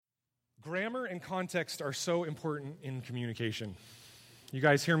Grammar and context are so important in communication. You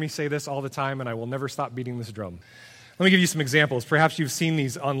guys hear me say this all the time, and I will never stop beating this drum. Let me give you some examples. Perhaps you've seen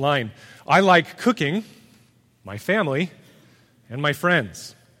these online. I like cooking, my family, and my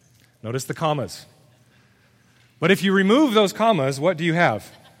friends. Notice the commas. But if you remove those commas, what do you have?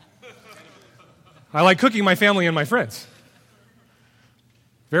 I like cooking, my family, and my friends.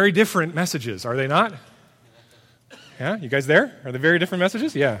 Very different messages, are they not? Yeah, you guys there? Are they very different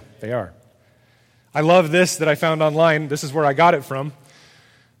messages? Yeah, they are. I love this that I found online. This is where I got it from.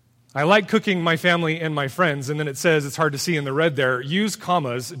 I like cooking, my family, and my friends. And then it says, it's hard to see in the red there, use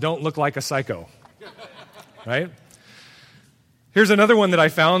commas, don't look like a psycho. Right? Here's another one that I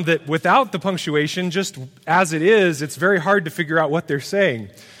found that without the punctuation, just as it is, it's very hard to figure out what they're saying.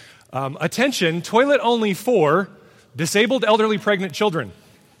 Attention, toilet only for disabled, elderly, pregnant children.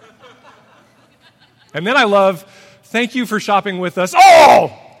 And then I love, thank you for shopping with us.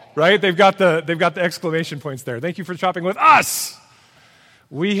 Oh! Right? They've got the exclamation points there. Thank you for shopping with us.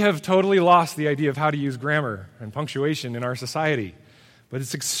 We have totally lost the idea of how to use grammar and punctuation in our society. But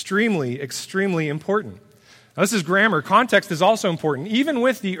it's extremely, extremely important. Now, this is grammar. Context is also important. Even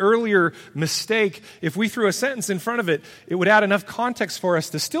with the earlier mistake, if we threw a sentence in front of it, it would add enough context for us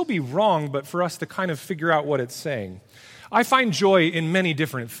to still be wrong, but for us to kind of figure out what it's saying. I find joy in many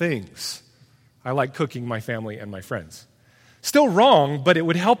different things. I like cooking, my family, and my friends. Still wrong, but it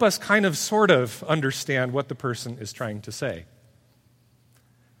would help us kind of sort of understand what the person is trying to say.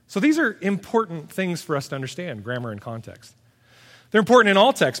 So these are important things for us to understand, grammar and context. They're important in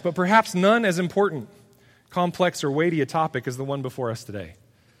all texts, but perhaps none as important, complex, or weighty a topic as the one before us today.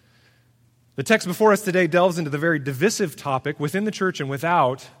 The text before us today delves into the very divisive topic within the church and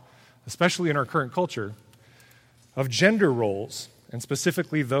without, especially in our current culture, of gender roles, and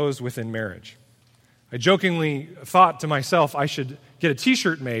specifically those within marriage. I jokingly thought to myself I should get a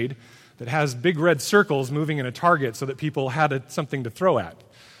t-shirt made that has big red circles moving in a target so that people had something to throw at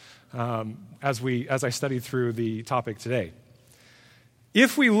as I studied through the topic today.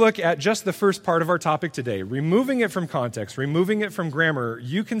 If we look at just the first part of our topic today, removing it from context, removing it from grammar,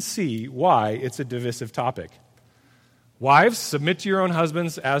 you can see why it's a divisive topic. Wives, submit to your own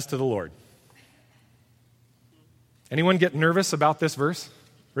husbands as to the Lord. Anyone get nervous about this verse?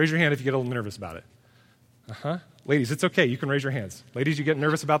 Raise your hand if you get a little nervous about it. Ladies, it's okay. You can raise your hands. Ladies, you get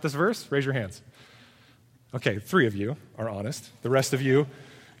nervous about this verse? Raise your hands. Okay, 3 of you are honest. The rest of you,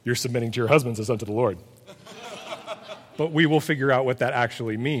 you're submitting to your husbands as unto the Lord. But we will figure out what that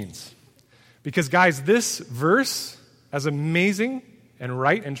actually means. Because, guys, this verse, as amazing and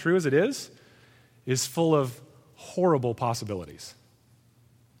right and true as it is full of horrible possibilities.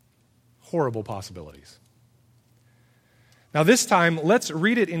 Horrible possibilities. Now this time, let's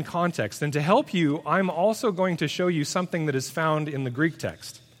read it in context. And to help you, I'm also going to show you something that is found in the Greek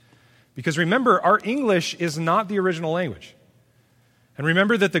text. Because remember, our English is not the original language. And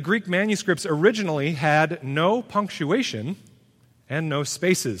remember that the Greek manuscripts originally had no punctuation and no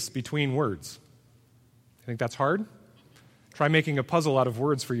spaces between words. You think that's hard? Try making a puzzle out of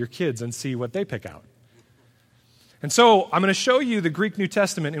words for your kids and see what they pick out. And so I'm going to show you the Greek New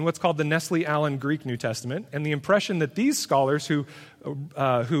Testament in what's called the Nestle Aland Greek New Testament, and the impression that these scholars who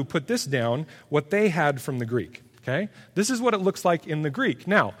put this down, what they had from the Greek. Okay? This is what it looks like in the Greek.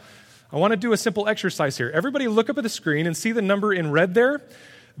 Now, I want to do a simple exercise here. Everybody look up at the screen and see the number in red there.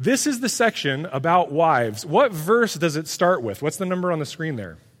 This is the section about wives. What verse does it start with? What's the number on the screen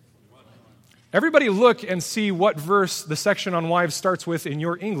there? Everybody look and see what verse the section on wives starts with in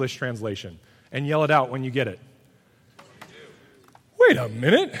your English translation, and yell it out when you get it. Wait a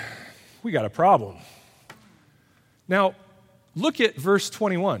minute, we got a problem. Now, look at verse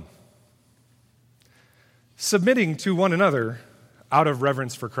 21. Submitting to one another out of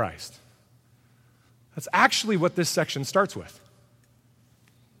reverence for Christ. That's actually what this section starts with.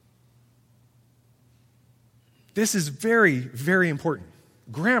 This is very, very important.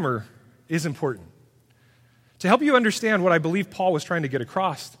 Grammar is important. To help you understand what I believe Paul was trying to get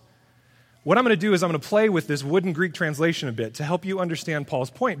across, what I'm going to do is I'm going to play with this wooden Greek translation a bit to help you understand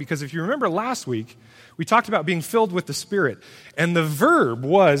Paul's point. Because if you remember last week, we talked about being filled with the Spirit. And the verb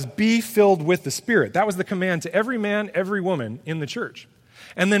was be filled with the Spirit. That was the command to every man, every woman in the church.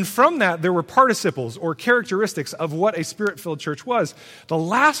 And then from that, there were participles or characteristics of what a Spirit-filled church was. The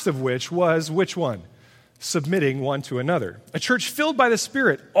last of which was which one? Submitting one to another. A church filled by the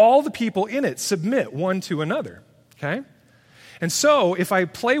Spirit, all the people in it submit one to another. Okay? And so, if I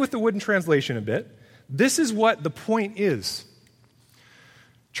play with the wooden translation a bit, this is what the point is.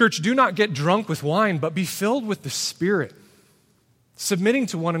 Church, do not get drunk with wine, but be filled with the Spirit, submitting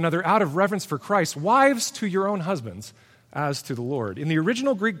to one another out of reverence for Christ. Wives to your own husbands, as to the Lord. In the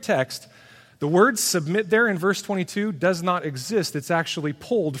original Greek text, the word submit there in verse 22 does not exist. It's actually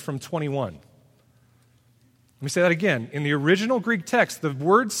pulled from 21. Let me say that again. In the original Greek text, the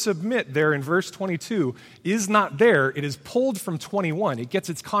word submit there in verse 22 is not there. It is pulled from 21. It gets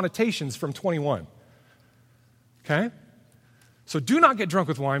its connotations from 21. Okay? So do not get drunk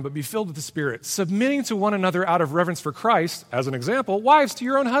with wine, but be filled with the Spirit, submitting to one another out of reverence for Christ. As an example, wives to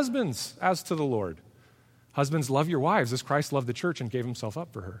your own husbands, as to the Lord. Husbands, love your wives as Christ loved the church and gave himself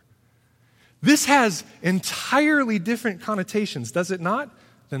up for her. This has entirely different connotations, does it not,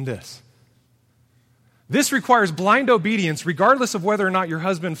 than this. This requires blind obedience regardless of whether or not your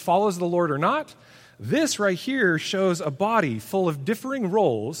husband follows the Lord or not. This right here shows a body full of differing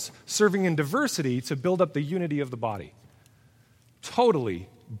roles serving in diversity to build up the unity of the body. Totally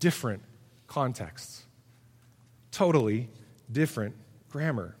different contexts. Totally different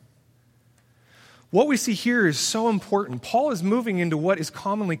grammar. What we see here is so important. Paul is moving into what is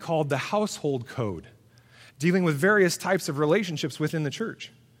commonly called the household code, dealing with various types of relationships within the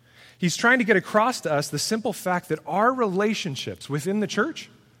church. He's trying to get across to us the simple fact that our relationships within the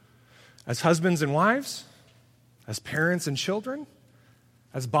church, as husbands and wives, as parents and children,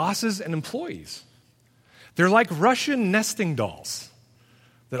 as bosses and employees, they're like Russian nesting dolls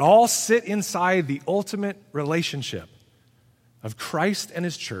that all sit inside the ultimate relationship of Christ and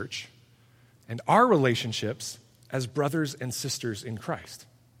his church and our relationships as brothers and sisters in Christ.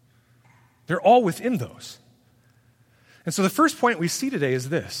 They're all within those. And so the first point we see today is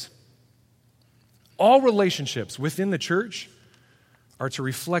this. All relationships within the church are to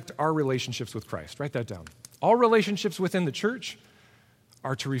reflect our relationships with Christ. Write that down. All relationships within the church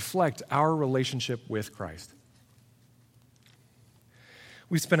are to reflect our relationship with Christ.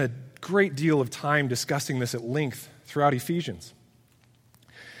 We spent a great deal of time discussing this at length throughout Ephesians.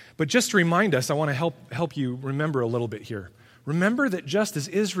 But just to remind us, I want to help you remember a little bit here. Remember that just as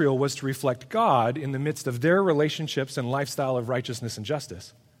Israel was to reflect God in the midst of their relationships and lifestyle of righteousness and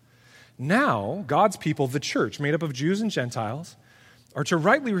justice, now God's people, the church, made up of Jews and Gentiles, are to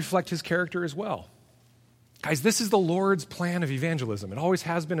rightly reflect his character as well. Guys, this is the Lord's plan of evangelism. It always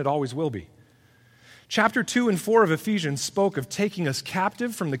has been, it always will be. Chapter 2 and 4 of Ephesians spoke of taking us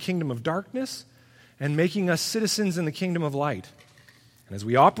captive from the kingdom of darkness and making us citizens in the kingdom of light. And as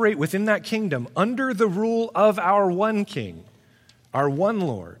we operate within that kingdom, under the rule of our one King, our one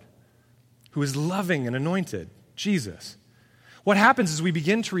Lord, who is loving and anointed, Jesus, what happens is we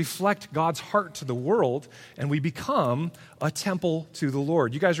begin to reflect God's heart to the world, and we become a temple to the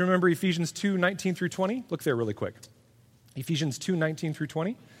Lord. You guys remember Ephesians 2, 19 through 20? Look there really quick. Ephesians 2, 19 through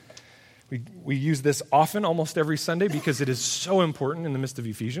 20. We use this often, almost every Sunday, because it is so important in the midst of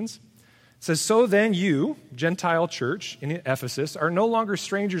Ephesians. It says, "So then you, Gentile church in Ephesus, are no longer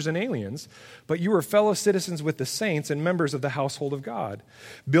strangers and aliens, but you are fellow citizens with the saints and members of the household of God,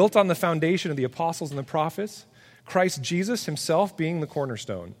 built on the foundation of the apostles and the prophets, Christ Jesus himself being the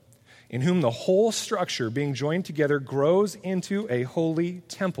cornerstone, in whom the whole structure being joined together grows into a holy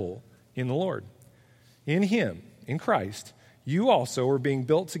temple in the Lord. In him, in Christ, you also are being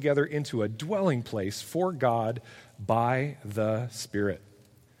built together into a dwelling place for God by the Spirit."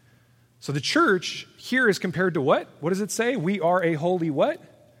 So the church here is compared to what? What does it say? We are a holy what?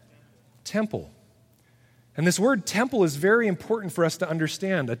 Temple. And this word temple is very important for us to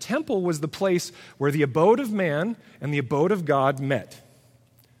understand. A temple was the place where the abode of man and the abode of God met.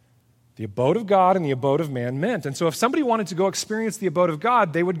 The abode of God and the abode of man met. And so if somebody wanted to go experience the abode of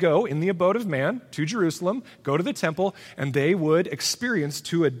God, they would go in the abode of man to Jerusalem, go to the temple, and they would experience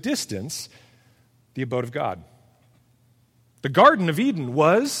to a distance the abode of God. The Garden of Eden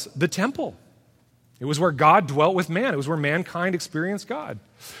was the temple. It was where God dwelt with man. It was where mankind experienced God.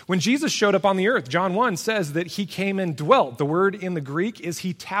 When Jesus showed up on the earth, John 1 says that he came and dwelt. The word in the Greek is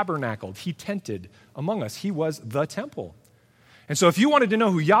he tabernacled. He tented among us. He was the temple. And so if you wanted to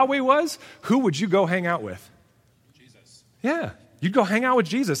know who Yahweh was, who would you go hang out with? Jesus. Yeah, you'd go hang out with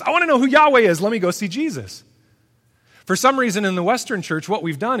Jesus. I want to know who Yahweh is. Let me go see Jesus. For some reason in the Western church, what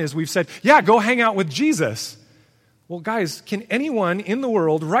we've done is we've said, yeah, go hang out with Jesus. Well, guys, can anyone in the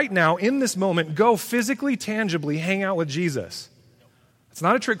world right now, in this moment, go physically, tangibly hang out with Jesus? It's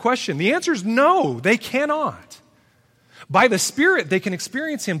not a trick question. The answer is no, they cannot. By the Spirit, they can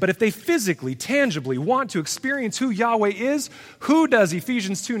experience him, but if they physically, tangibly want to experience who Yahweh is, who does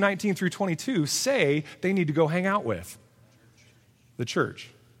Ephesians 2, 19 through 22 say they need to go hang out with? The church.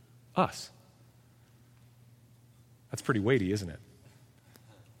 Us. That's pretty weighty, isn't it?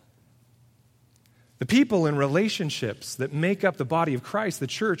 The people in relationships that make up the body of Christ, the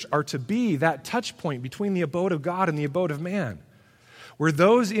church, are to be that touch point between the abode of God and the abode of man, where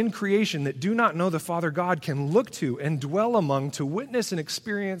those in creation that do not know the Father God can look to and dwell among to witness and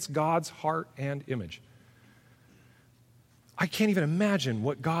experience God's heart and image. I can't even imagine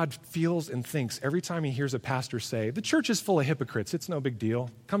what God feels and thinks every time he hears a pastor say, the church is full of hypocrites, it's no big deal,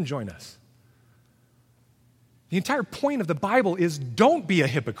 come join us. The entire point of the Bible is don't be a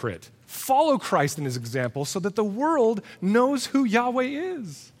hypocrite. Follow Christ in his example so that the world knows who Yahweh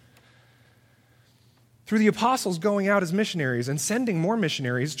is. Through the apostles going out as missionaries and sending more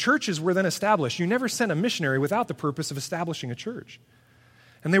missionaries, churches were then established. You never sent a missionary without the purpose of establishing a church.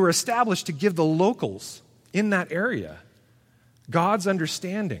 And they were established to give the locals in that area God's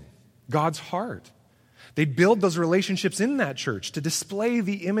understanding, God's heart. They'd build those relationships in that church to display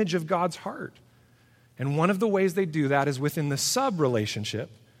the image of God's heart. And one of the ways they do that is within the sub-relationship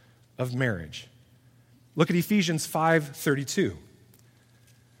of marriage. Look at Ephesians 5:32.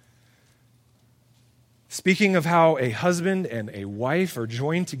 Speaking of how a husband and a wife are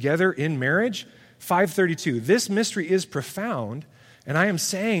joined together in marriage, 5:32, this mystery is profound, and I am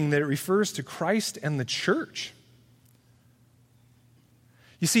saying that it refers to Christ and the church.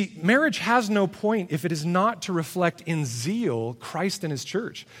 You see, marriage has no point if it is not to reflect in zeal Christ and his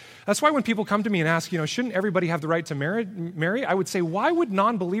church. That's why when people come to me and ask, shouldn't everybody have the right to marry? I would say, why would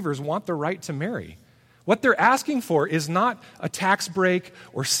non-believers want the right to marry? What they're asking for is not a tax break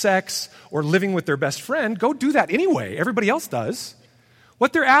or sex or living with their best friend. Go do that anyway. Everybody else does.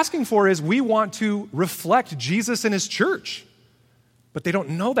 What they're asking for is we want to reflect Jesus and his church. But they don't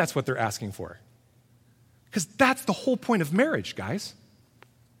know that's what they're asking for. Because that's the whole point of marriage, guys.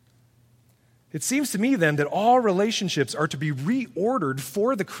 It seems to me then that all relationships are to be reordered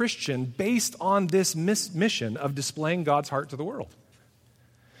for the Christian based on this mission of displaying God's heart to the world.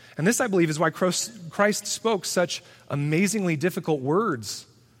 And this, I believe, is why Christ spoke such amazingly difficult words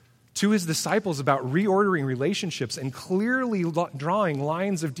to his disciples about reordering relationships and clearly drawing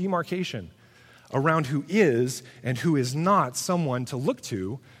lines of demarcation around who is and who is not someone to look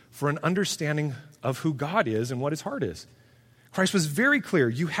to for an understanding of who God is and what his heart is. Christ was very clear.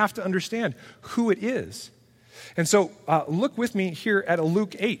 You have to understand who it is. And so look with me here at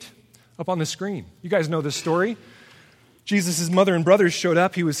Luke 8 up on the screen. You guys know this story. Jesus' mother and brothers showed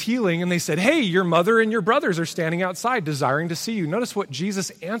up. He was healing, and they said, hey, your mother and your brothers are standing outside desiring to see you. Notice what Jesus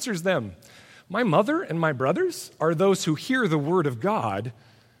answers them. My mother and my brothers are those who hear the word of God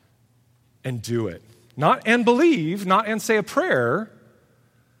and do it. Not and believe, not and say a prayer.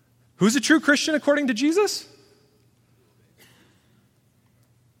 Who's a true Christian according to Jesus?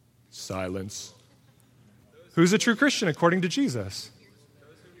 Silence. Who's a true Christian according to Jesus?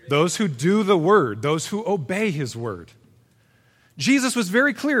 Those who do the word, those who obey his word. Jesus was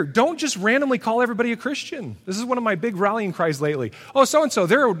very clear. Don't just randomly call everybody a Christian. This is one of my big rallying cries lately. Oh, so-and-so,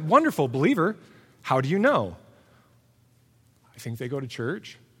 they're a wonderful believer. How do you know? I think they go to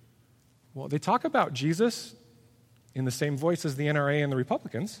church. Well, they talk about Jesus in the same voice as the NRA and the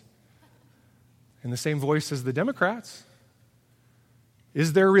Republicans, in the same voice as the Democrats.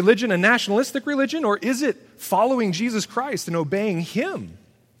 Is their religion a nationalistic religion, or is it following Jesus Christ and obeying him?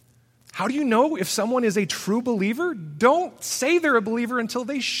 How do you know if someone is a true believer? Don't say they're a believer until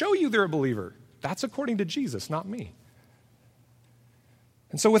they show you they're a believer. That's according to Jesus, not me.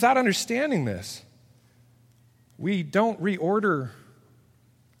 And so without understanding this, we don't reorder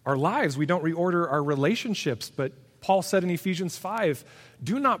our lives. We don't reorder our relationships. But Paul said in Ephesians 5,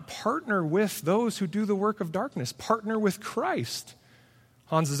 do not partner with those who do the work of darkness. Partner with Christ.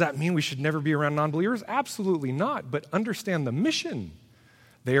 Hans, does that mean we should never be around non-believers? Absolutely not, but understand the mission.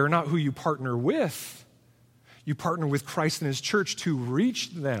 They are not who you partner with. You partner with Christ and his church to reach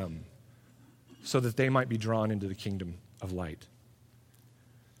them so that they might be drawn into the kingdom of light.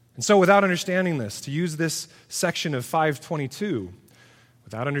 And so without understanding this, to use this section of 522,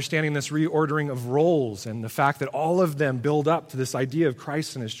 without understanding this reordering of roles and the fact that all of them build up to this idea of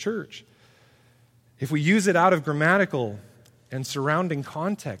Christ and his church, if we use it out of grammatical and surrounding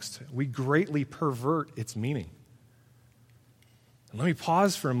context, we greatly pervert its meaning. And let me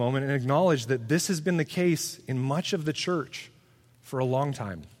pause for a moment and acknowledge that this has been the case in much of the church for a long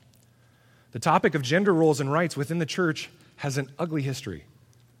time. The topic of gender roles and rights within the church has an ugly history.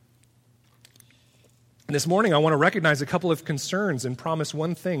 And this morning, I want to recognize a couple of concerns and promise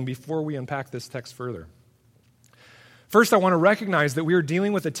one thing before we unpack this text further. First, I want to recognize that we are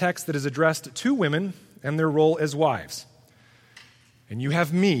dealing with a text that is addressed to women and their role as wives. And you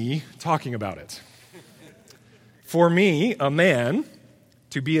have me talking about it. For me, a man,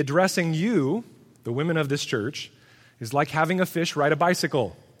 to be addressing you, the women of this church, is like having a fish ride a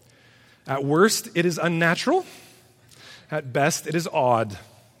bicycle. At worst, it is unnatural. At best, it is odd.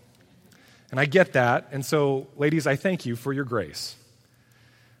 And I get that. And so, ladies, I thank you for your grace.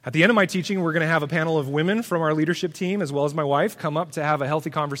 At the end of my teaching, we're going to have a panel of women from our leadership team, as well as my wife, come up to have a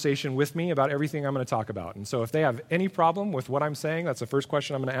healthy conversation with me about everything I'm going to talk about. And so if they have any problem with what I'm saying, that's the first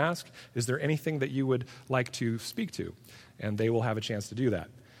question I'm going to ask. Is there anything that you would like to speak to? And they will have a chance to do that.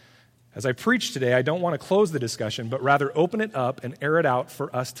 As I preach today, I don't want to close the discussion, but rather open it up and air it out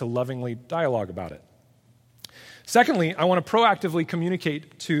for us to lovingly dialogue about it. Secondly, I want to proactively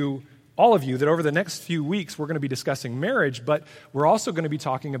communicate to all of you that over the next few weeks we're going to be discussing marriage, but we're also going to be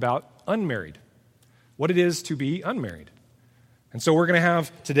talking about unmarried, what it is to be unmarried. And so we're going to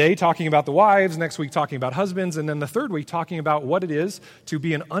have today talking about the wives, next week talking about husbands, and then the third week talking about what it is to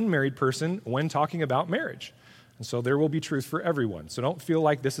be an unmarried person when talking about marriage. And so there will be truth for everyone. So don't feel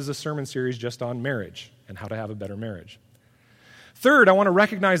like this is a sermon series just on marriage and how to have a better marriage. Third, I want to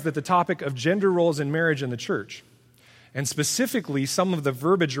recognize that the topic of gender roles in marriage in the church, and specifically some of the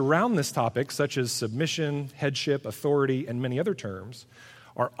verbiage around this topic, such as submission, headship, authority, and many other terms,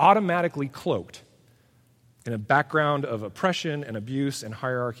 are automatically cloaked in a background of oppression and abuse and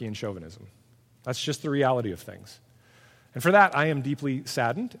hierarchy and chauvinism. That's just the reality of things. And for that, I am deeply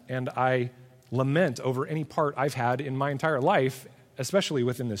saddened, and I lament over any part I've had in my entire life, especially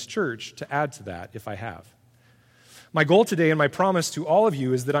within this church, to add to that if I have. My goal today and my promise to all of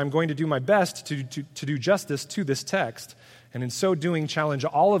you is that I'm going to do my best to do justice to this text, and in so doing challenge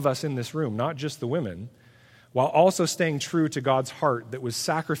all of us in this room, not just the women, while also staying true to God's heart that was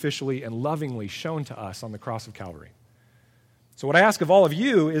sacrificially and lovingly shown to us on the cross of Calvary. So what I ask of all of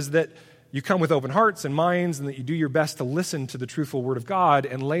you is that you come with open hearts and minds, and that you do your best to listen to the truthful Word of God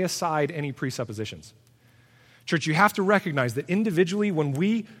and lay aside any presuppositions. Church, you have to recognize that individually, when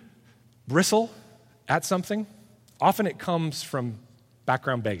we bristle at something, often it comes from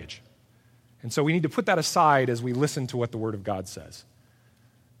background baggage. And so we need to put that aside as we listen to what the Word of God says.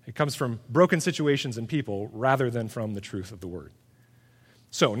 It comes from broken situations and people rather than from the truth of the Word.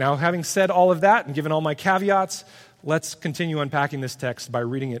 So now, having said all of that and given all my caveats, let's continue unpacking this text by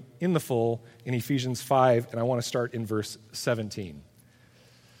reading it in the full in Ephesians 5, and I want to start in verse 17.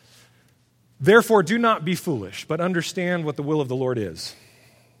 Therefore, do not be foolish, but understand what the will of the Lord is.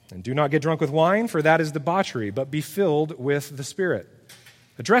 And do not get drunk with wine, for that is debauchery, but be filled with the Spirit,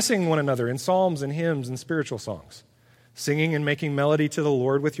 addressing one another in psalms and hymns and spiritual songs, singing and making melody to the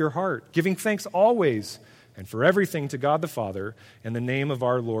Lord with your heart, giving thanks always and for everything to God the Father in the name of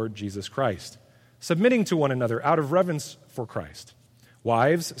our Lord Jesus Christ, submitting to one another out of reverence for Christ.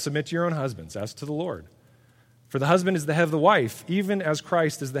 Wives, submit to your own husbands as to the Lord. For the husband is the head of the wife, even as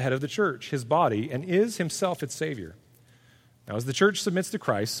Christ is the head of the church, his body, and is himself its Savior. Now, as the church submits to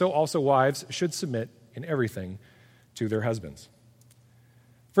Christ, so also wives should submit in everything to their husbands.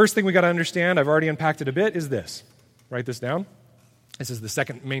 First thing we got to understand, I've already unpacked it a bit, is this. Write this down. This is the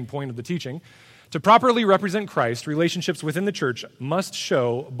second main point of the teaching. To properly represent Christ, relationships within the church must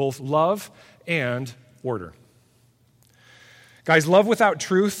show both love and order. Guys, love without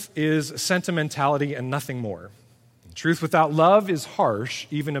truth is sentimentality and nothing more. Truth without love is harsh,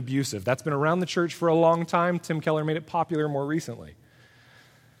 even abusive. That's been around the church for a long time. Tim Keller made it popular more recently.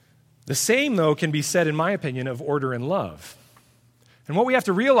 The same, though, can be said, in my opinion, of order and love. And what we have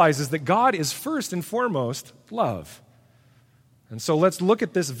to realize is that God is first and foremost love. And so let's look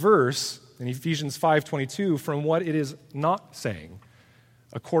at this verse in Ephesians 5:22 from what it is not saying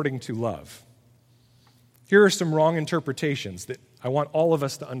according to love. Here are some wrong interpretations that I want all of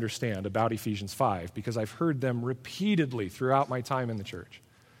us to understand about Ephesians 5 because I've heard them repeatedly throughout my time in the church.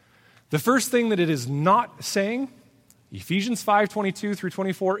 The first thing that it is not saying, Ephesians 5:22 through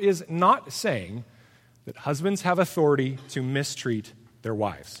 24, is not saying that husbands have authority to mistreat their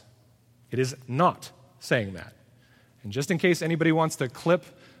wives. It is not saying that. And just in case anybody wants to clip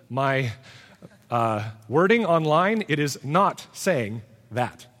my wording online, it is not saying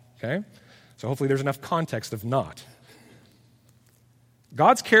that, okay? So hopefully there's enough context of not.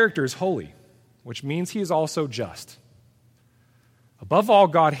 God's character is holy, which means he is also just. Above all,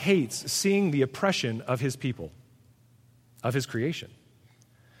 God hates seeing the oppression of his people, of his creation.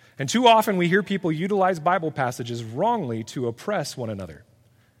 And too often we hear people utilize Bible passages wrongly to oppress one another.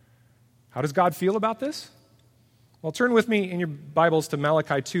 How does God feel about this? Well, turn with me in your Bibles to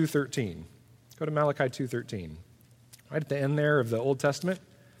Malachi 2:13. Go to Malachi 2:13. Right at the end there of the Old Testament.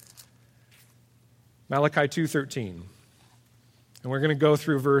 Malachi 2:13. And we're going to go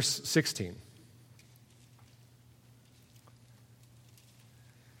through verse 16.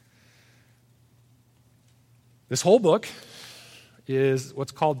 This whole book is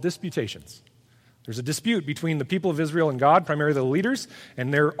what's called disputations. There's a dispute between the people of Israel and God, primarily the leaders,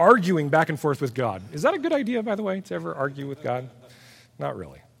 and they're arguing back and forth with God. Is that a good idea, by the way, to ever argue with God? Not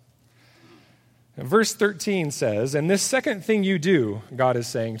really. And verse 13 says, "And this second thing you do," God is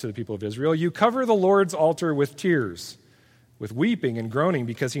saying to the people of Israel, "you cover the Lord's altar with tears, with weeping and groaning,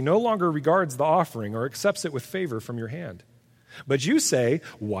 because he no longer regards the offering or accepts it with favor from your hand. But you say,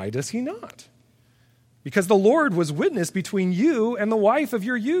 'Why does he not?' Because the Lord was witness between you and the wife of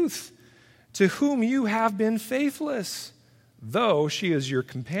your youth, to whom you have been faithless, though she is your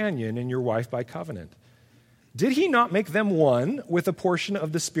companion and your wife by covenant. Did he not make them one with a portion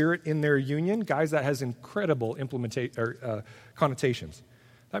of the Spirit in their union?" Guys, that has incredible connotations.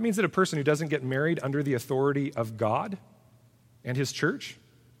 That means that a person who doesn't get married under the authority of God and his church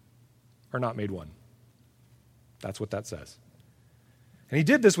are not made one. That's what that says. And he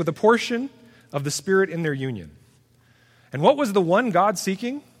did this with a portion of the Spirit in their union. And what was the one God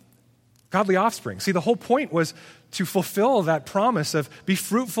seeking? Godly offspring. See, the whole point was to fulfill that promise of be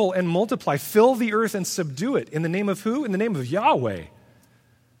fruitful and multiply, fill the earth and subdue it. In the name of who? In the name of Yahweh.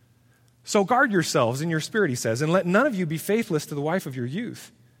 So guard yourselves in your spirit, he says, and let none of you be faithless to the wife of your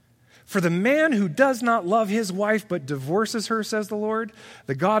youth. For the man who does not love his wife but divorces her, says the Lord,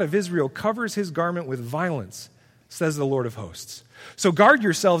 the God of Israel covers his garment with violence, says the Lord of hosts. So guard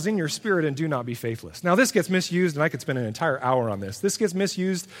yourselves in your spirit and do not be faithless. Now this gets misused, and I could spend an entire hour on this. This gets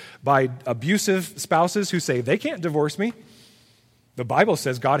misused by abusive spouses who say, they can't divorce me. The Bible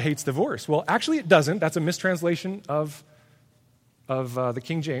says God hates divorce. Well, actually it doesn't. That's a mistranslation of the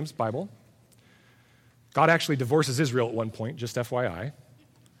King James Bible. God actually divorces Israel at one point, just FYI.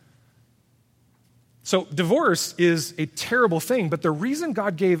 So divorce is a terrible thing, but the reason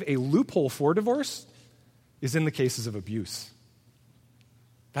God gave a loophole for divorce is in the cases of abuse.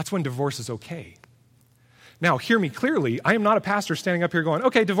 That's when divorce is okay. Now, hear me clearly. I am not a pastor standing up here going,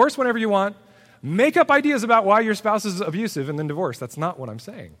 okay, divorce whenever you want. Make up ideas about why your spouse is abusive and then divorce. That's not what I'm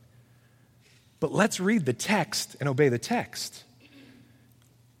saying. But let's read the text and obey the text.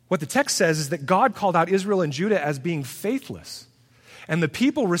 What the text says is that God called out Israel and Judah as being faithless. And the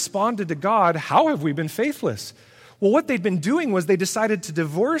people responded to God, how have we been faithless? Well, what they'd been doing was they decided to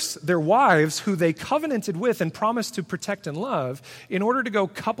divorce their wives who they covenanted with and promised to protect and love in order to go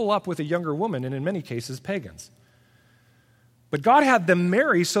couple up with a younger woman, and in many cases, pagans. But God had them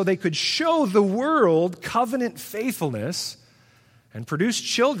marry so they could show the world covenant faithfulness and produce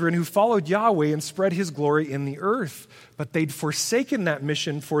children who followed Yahweh and spread his glory in the earth. But they'd forsaken that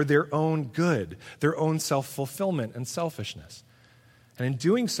mission for their own good, their own self-fulfillment and selfishness. And in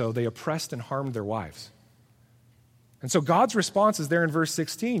doing so, they oppressed and harmed their wives. And so God's response is there in verse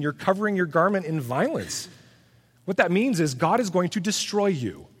 16. You're covering your garment in violence. What that means is God is going to destroy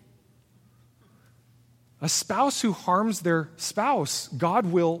you. A spouse who harms their spouse, God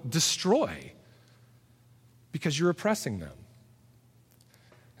will destroy because you're oppressing them.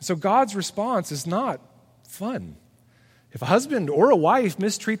 And so God's response is not fun. If a husband or a wife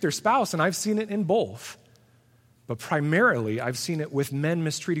mistreat their spouse, and I've seen it in both, but primarily I've seen it with men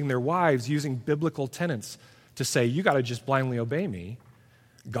mistreating their wives using biblical tenets to say, you got to just blindly obey me,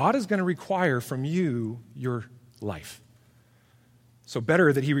 God is going to require from you your life. So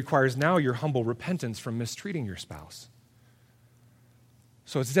better that he requires now your humble repentance from mistreating your spouse.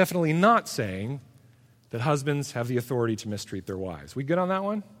 So it's definitely not saying that husbands have the authority to mistreat their wives. We good on that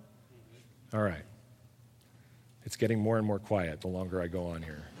one? All right. It's getting more and more quiet the longer I go on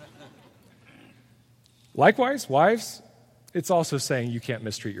here. Likewise, wives, it's also saying you can't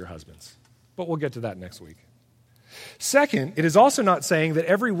mistreat your husbands. But we'll get to that next week. Second, it is also not saying that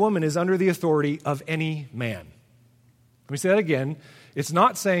every woman is under the authority of any man. Let me say that again. It's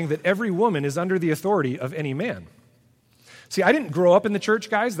not saying that every woman is under the authority of any man. See, I didn't grow up in the church,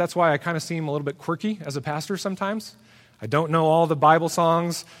 guys. That's why I kind of seem a little bit quirky as a pastor sometimes. I don't know all the Bible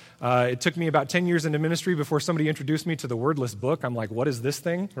songs. It took me about 10 years into ministry before somebody introduced me to the Wordless Book. I'm like, what is this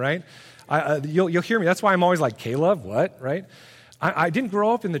thing, right? You'll hear me. That's why I'm always like, Caleb, what, right? I didn't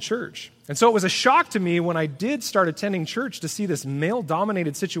grow up in the church. And so it was a shock to me when I did start attending church to see this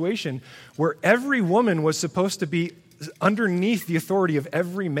male-dominated situation where every woman was supposed to be underneath the authority of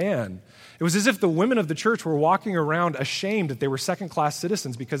every man. It was as if the women of the church were walking around ashamed that they were second-class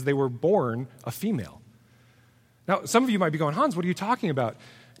citizens because they were born a female. Now, some of you might be going, Hans, what are you talking about?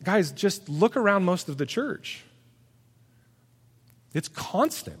 Guys, just look around most of the church. It's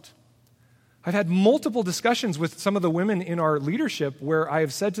constant. I've had multiple discussions with some of the women in our leadership where I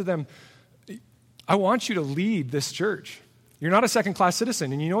have said to them, I want you to lead this church. You're not a second-class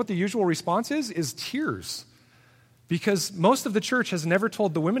citizen. And you know what the usual response is? Is tears. Because most of the church has never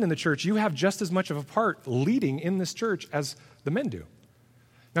told the women in the church, you have just as much of a part leading in this church as the men do.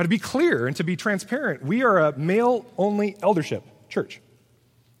 Now, to be clear and to be transparent, we are a male-only eldership church.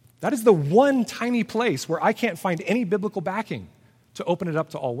 That is the one tiny place where I can't find any biblical backing to open it up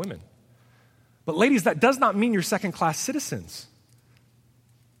to all women. But ladies, that does not mean you're second-class citizens.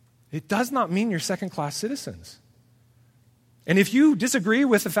 It does not mean you're second-class citizens. And if you disagree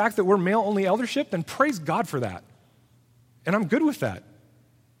with the fact that we're male-only eldership, then praise God for that. And I'm good with that.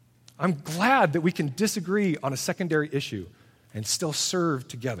 I'm glad that we can disagree on a secondary issue and still serve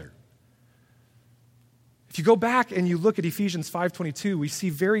together. If you go back and you look at Ephesians 5:22, we see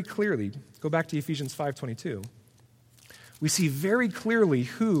very clearly, go back to Ephesians 5:22, we see very clearly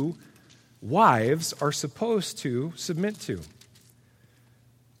who wives are supposed to submit to.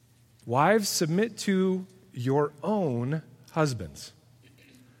 Wives, submit to your own husbands.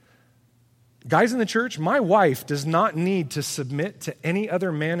 Guys in the church, my wife does not need to submit to any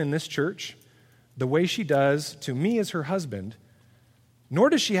other man in this church the way she does to me as her husband, nor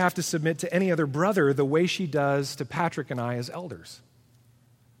does she have to submit to any other brother the way she does to Patrick and I as elders.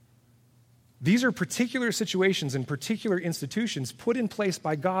 These are particular situations and particular institutions put in place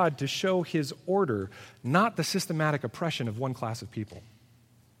by God to show his order, not the systematic oppression of one class of people.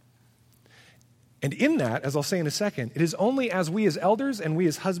 And in that, as I'll say in a second, it is only as we as elders and we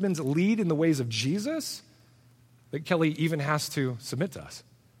as husbands lead in the ways of Jesus that Kelly even has to submit to us.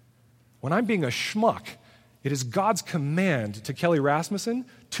 When I'm being a schmuck, it is God's command to Kelly Rasmussen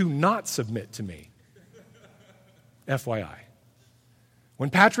to not submit to me. FYI.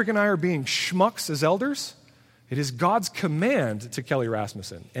 When Patrick and I are being schmucks as elders, it is God's command to Kelly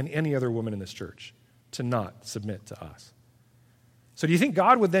Rasmussen and any other woman in this church to not submit to us. So do you think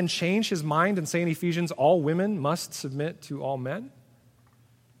God would then change his mind and say in Ephesians, all women must submit to all men?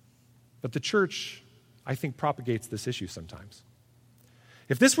 But the church, I think, propagates this issue sometimes.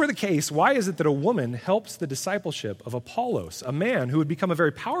 If this were the case, why is it that a woman helps the discipleship of Apollos, a man who would become a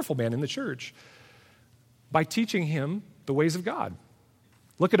very powerful man in the church, by teaching him the ways of God?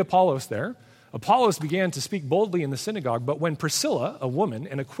 Look at Apollos there. Apollos began to speak boldly in the synagogue, but when Priscilla, a woman,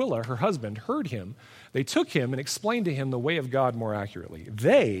 and Aquila, her husband, heard him, they took him and explained to him the way of God more accurately.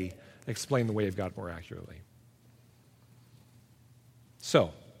 They explained the way of God more accurately.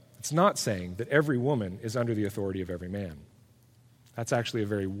 So, it's not saying that every woman is under the authority of every man. That's actually a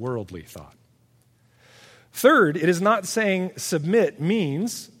very worldly thought. Third, it is not saying submit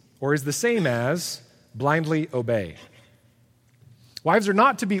means or is the same as blindly obey. Wives are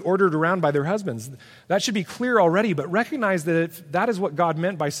not to be ordered around by their husbands. That should be clear already, but recognize that if that is what God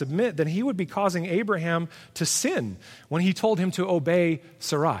meant by submit, then he would be causing Abraham to sin when he told him to obey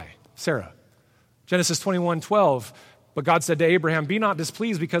Sarah. Genesis 21:12, but God said to Abraham, be not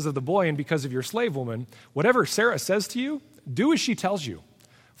displeased because of the boy and because of your slave woman. Whatever Sarah says to you, do as she tells you,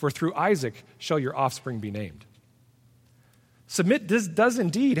 for through Isaac shall your offspring be named. Submit does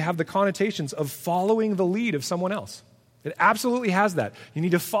indeed have the connotations of following the lead of someone else. It absolutely has that. You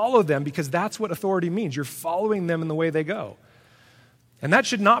need to follow them because that's what authority means. You're following them in the way they go. And that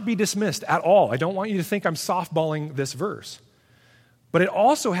should not be dismissed at all. I don't want you to think I'm softballing this verse. But it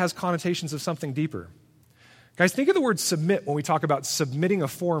also has connotations of something deeper. Guys, think of the word submit when we talk about submitting a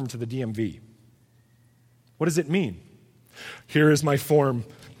form to the DMV. What does it mean? Here is my form.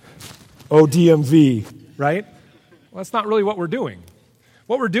 Oh, DMV, right? Well, that's not really what we're doing.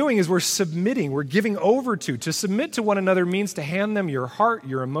 What we're doing is we're submitting, we're giving over to. To submit to one another means to hand them your heart,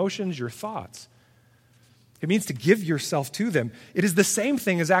 your emotions, your thoughts. It means to give yourself to them. It is the same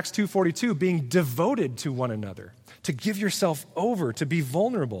thing as Acts 2:42, being devoted to one another, to give yourself over, to be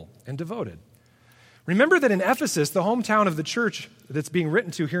vulnerable and devoted. Remember that in Ephesus, the hometown of the church that's being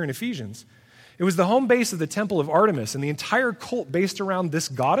written to here in Ephesians, it was the home base of the temple of Artemis, and the entire cult based around this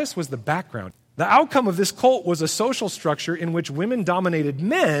goddess was the background. The outcome of this cult was a social structure in which women dominated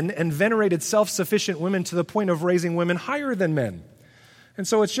men and venerated self-sufficient women to the point of raising women higher than men. And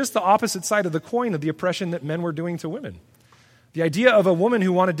so it's just the opposite side of the coin of the oppression that men were doing to women. The idea of a woman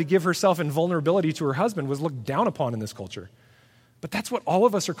who wanted to give herself in vulnerability to her husband was looked down upon in this culture. But that's what all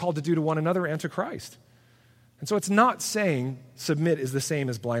of us are called to do to one another and to Christ. And so it's not saying submit is the same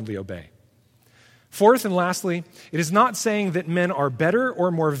as blindly obey. Fourth and lastly, it is not saying that men are better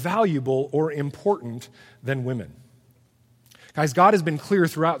or more valuable or important than women. Guys, God has been clear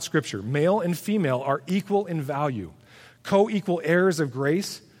throughout Scripture. Male and female are equal in value, co-equal heirs of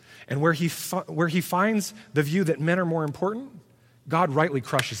grace, and where he finds the view that men are more important, God rightly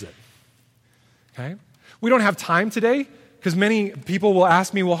crushes it. Okay? We don't have time today because many people will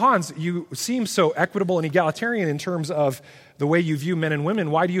ask me, well, Hans, you seem so equitable and egalitarian in terms of the way you view men and women.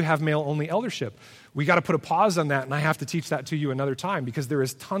 Why do you have male-only eldership? We got to put a pause on that, and I have to teach that to you another time because there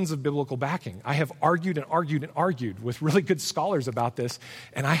is tons of biblical backing. I have argued and argued and argued with really good scholars about this,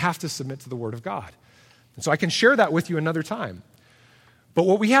 and I have to submit to the Word of God. And so I can share that with you another time. But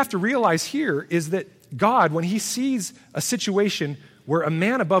what we have to realize here is that God, when he sees a situation where a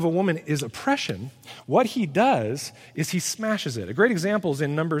man above a woman is oppression, what he does is he smashes it. A great example is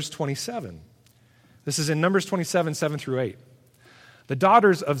in Numbers 27. This is in Numbers 27, 7 through 8. The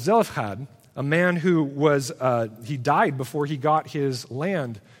daughters of Zelophehad, a man who he died before he got his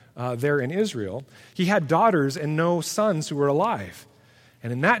land there in Israel, he had daughters and no sons who were alive.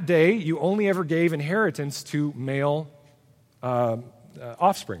 And in that day, you only ever gave inheritance to male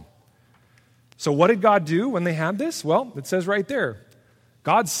offspring. So what did God do when they had this? Well, it says right there.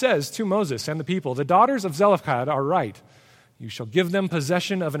 God says to Moses and the people, the daughters of Zelophehad are right. You shall give them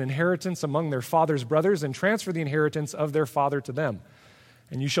possession of an inheritance among their father's brothers and transfer the inheritance of their father to them.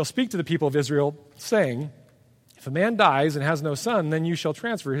 And you shall speak to the people of Israel, saying, if a man dies and has no son, then you shall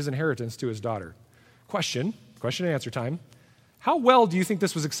transfer his inheritance to his daughter. Question and answer time. How well do you think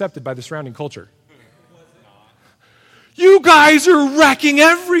this was accepted by the surrounding culture? You guys are wrecking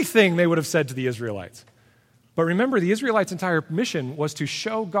everything, they would have said to the Israelites. But remember, the Israelites' entire mission was to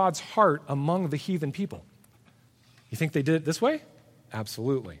show God's heart among the heathen people. You think they did it this way?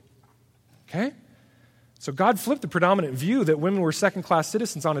 Absolutely. Okay? So God flipped the predominant view that women were second-class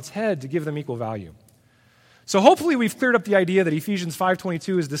citizens on its head to give them equal value. So hopefully we've cleared up the idea that Ephesians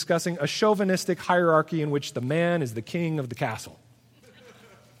 5:22 is discussing a chauvinistic hierarchy in which the man is the king of the castle.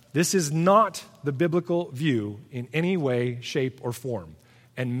 This is not the biblical view in any way, shape, or form.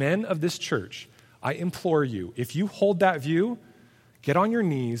 And men of this church, I implore you, if you hold that view, get on your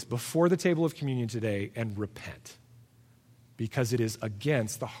knees before the table of communion today and repent, because it is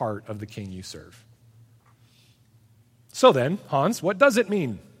against the heart of the king you serve. So then, Hans, what does it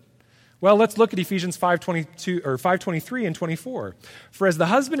mean? Well, let's look at Ephesians 5:23 and 24. For as the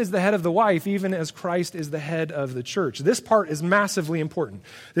husband is the head of the wife, even as Christ is the head of the church. This part is massively important.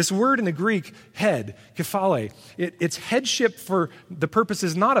 This word in the Greek, head, kephale, it's headship for the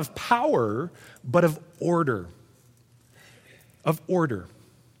purposes not of power, but of order. Of order.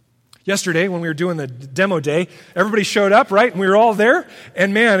 Yesterday, when we were doing the demo day, everybody showed up, right? And we were all there.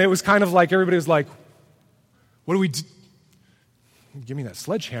 And man, it was kind of like everybody was like, what do we do? Give me that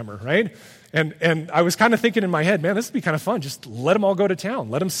sledgehammer, right? And I was kind of thinking in my head, man, this would be kind of fun. Just let them all go to town.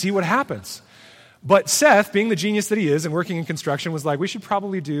 Let them see what happens. But Seth, being the genius that he is and working in construction, was like, we should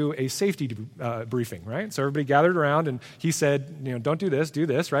probably do a safety briefing, right? So everybody gathered around, and he said, don't do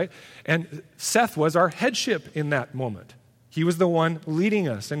this, right? And Seth was our headship in that moment. He was the one leading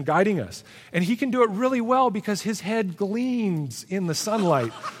us and guiding us. And he can do it really well because his head gleams in the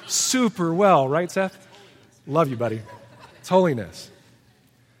sunlight super well, right, Seth? Love you, buddy. It's holiness.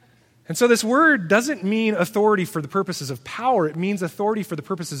 And so this word doesn't mean authority for the purposes of power. It means authority for the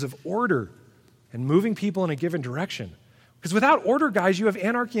purposes of order and moving people in a given direction. Because without order, guys, you have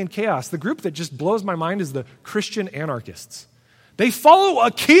anarchy and chaos. The group that just blows my mind is the Christian anarchists. They follow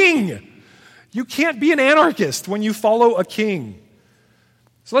a king. You can't be an anarchist when you follow a king.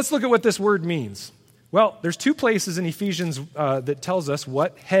 So let's look at what this word means. Well, there's two places in Ephesians that tells us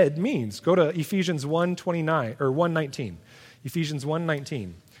what head means. Go to Ephesians 1:29 or 1:19. Ephesians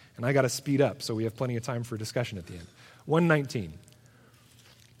 1:19. And I got to speed up so we have plenty of time for discussion at the end. 1:19.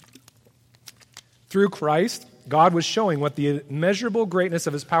 Through Christ, God was showing what the immeasurable greatness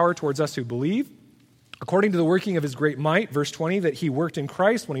of his power towards us who believe, according to the working of his great might, verse 20, that he worked in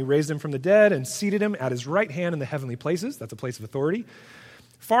Christ when he raised him from the dead and seated him at his right hand in the heavenly places. That's a place of authority.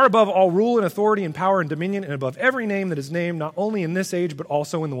 Far above all rule and authority and power and dominion, and above every name that is named, not only in this age, but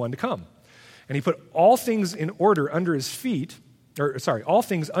also in the one to come. And he put all things in order under his feet, all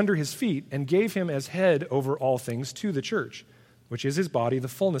things under his feet, and gave him as head over all things to the church, which is his body, the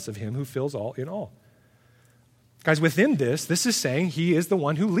fullness of him who fills all in all. Guys, within this is saying he is the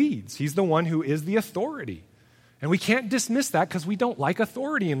one who leads. He's the one who is the authority. And we can't dismiss that because we don't like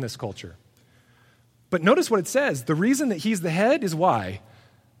authority in this culture. But notice what it says. The reason that he's the head is why?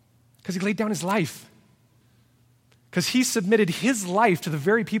 Because he laid down his life. Because he submitted his life to the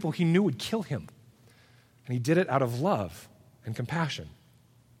very people he knew would kill him. And he did it out of love and compassion.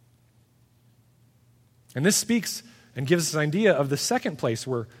 And this speaks and gives us an idea of the second place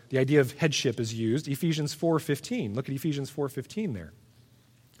where the idea of headship is used, Ephesians 4:15. Look at Ephesians 4:15 there.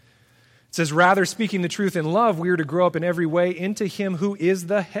 It says, rather, speaking the truth in love, we are to grow up in every way into him who is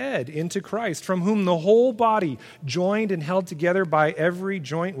the head, into Christ, from whom the whole body, joined and held together by every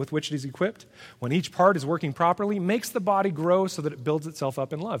joint with which it is equipped, when each part is working properly, makes the body grow so that it builds itself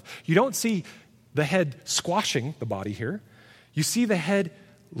up in love. You don't see the head squashing the body here. You see the head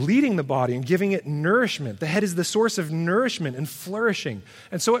leading the body and giving it nourishment. The head is the source of nourishment and flourishing.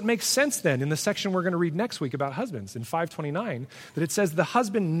 And so it makes sense then in the section we're going to read next week about husbands in 5:29 that it says the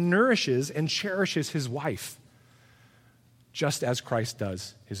husband nourishes and cherishes his wife just as Christ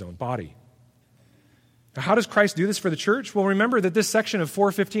does his own body. Now, how does Christ do this for the church? Well, remember that this section of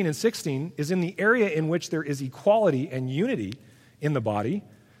 4:15 and 16 is in the area in which there is equality and unity in the body,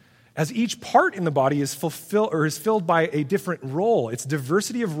 as each part in the body is filled by a different role. It's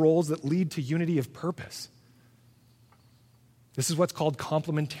diversity of roles that lead to unity of purpose. This is what's called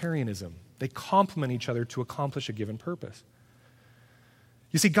complementarianism. They complement each other to accomplish a given purpose.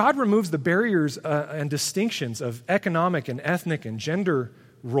 You see, God removes the barriers and distinctions of economic and ethnic and gender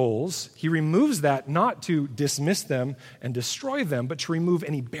roles. He removes that not to dismiss them and destroy them, but to remove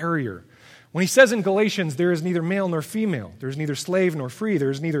any barrier. When he says in Galatians, there is neither male nor female, there is neither slave nor free,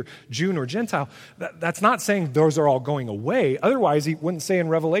 there is neither Jew nor Gentile, that's not saying those are all going away. Otherwise, he wouldn't say in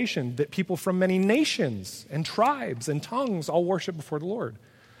Revelation that people from many nations and tribes and tongues all worship before the Lord.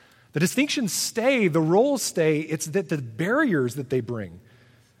 The distinctions stay, the roles stay. It's that the barriers that they bring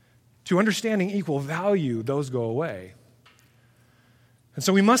to understanding equal value, those go away. And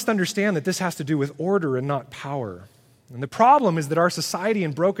so we must understand that this has to do with order and not power. And the problem is that our society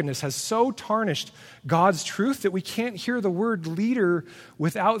in brokenness has so tarnished God's truth that we can't hear the word leader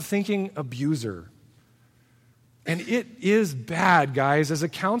without thinking abuser. And it is bad, guys. As a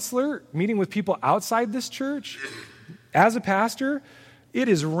counselor, meeting with people outside this church, as a pastor, it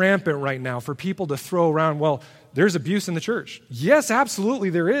is rampant right now for people to throw around, well, there's abuse in the church. Yes, absolutely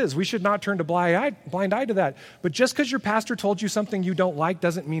there is. We should not turn a blind eye to that. But just because your pastor told you something you don't like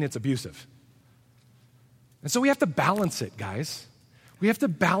doesn't mean it's abusive. And so we have to balance it, guys. We have to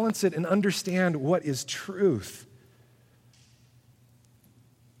balance it and understand what is truth.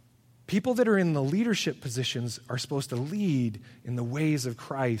 People that are in the leadership positions are supposed to lead in the ways of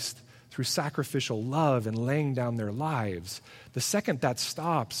Christ through sacrificial love and laying down their lives. The second that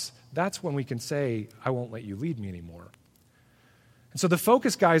stops, that's when we can say, I won't let you lead me anymore. And so the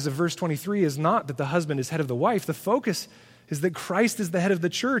focus, guys, of verse 23 is not that the husband is head of the wife. The focus is that Christ is the head of the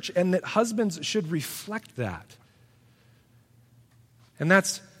church and that husbands should reflect that. And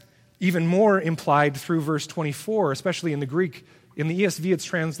that's even more implied through verse 24, especially in the Greek. In the ESV, it's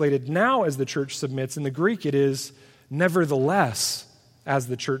translated, now as the church submits. In the Greek, it is, nevertheless, as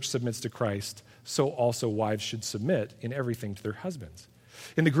the church submits to Christ, so also wives should submit in everything to their husbands.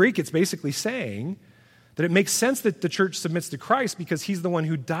 In the Greek, it's basically saying that it makes sense that the church submits to Christ because he's the one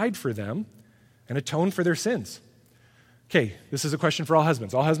who died for them and atoned for their sins. Okay, this is a question for all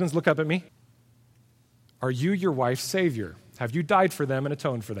husbands. All husbands, look up at me. Are you your wife's savior? Have you died for them and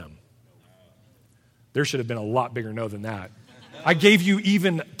atoned for them? There should have been a lot bigger no than that. I gave you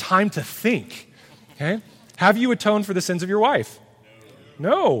even time to think. Okay? Have you atoned for the sins of your wife?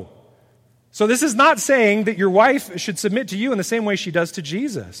 No. So this is not saying that your wife should submit to you in the same way she does to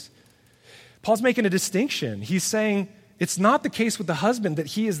Jesus. Paul's making a distinction. He's saying it's not the case with the husband that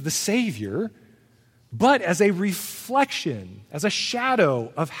he is the Savior, but as a reflection, as a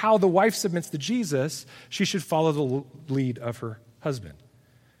shadow of how the wife submits to Jesus, she should follow the lead of her husband.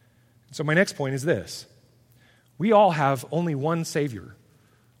 So my next point is this. We all have only one Savior,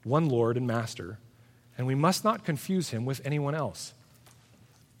 one Lord and Master, and we must not confuse him with anyone else.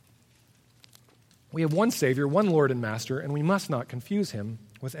 We have one Savior, one Lord and Master, and we must not confuse him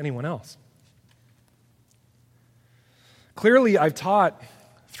with anyone else. Clearly, I've taught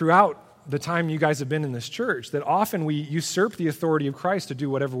throughout the time you guys have been in this church that often we usurp the authority of Christ to do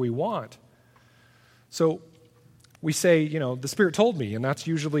whatever we want. So we say, the Spirit told me, and that's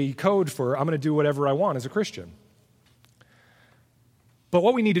usually code for I'm going to do whatever I want as a Christian. But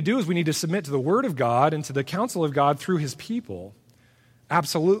what we need to do is we need to submit to the Word of God and to the counsel of God through his people.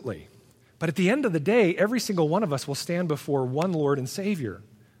 Absolutely. But at the end of the day, every single one of us will stand before one Lord and Savior.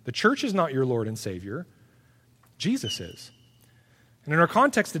 The church is not your Lord and Savior. Jesus is. And in our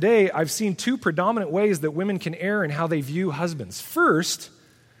context today, I've seen two predominant ways that women can err in how they view husbands. First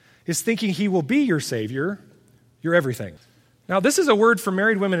is thinking he will be your Savior, your everything. Now, this is a word for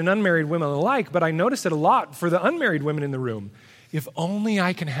married women and unmarried women alike, but I notice it a lot for the unmarried women in the room. If only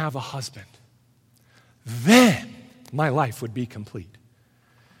I can have a husband, then my life would be complete.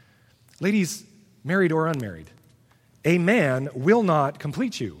 Ladies, married or unmarried, a man will not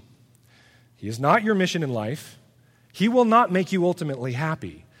complete you. He is not your mission in life. He will not make you ultimately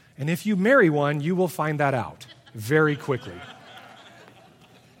happy. And if you marry one, you will find that out very quickly.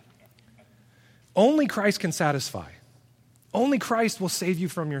 Only Christ can satisfy. Only Christ will save you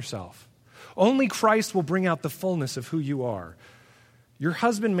from yourself. Only Christ will bring out the fullness of who you are. Your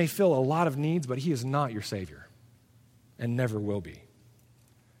husband may fill a lot of needs, but he is not your Savior and never will be.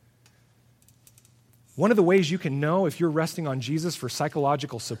 One of the ways you can know if you're resting on Jesus for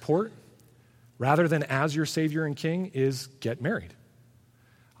psychological support rather than as your Savior and King is get married.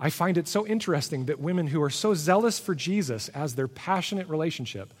 I find it so interesting that women who are so zealous for Jesus as their passionate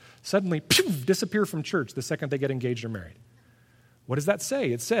relationship suddenly disappear from church the second they get engaged or married. What does that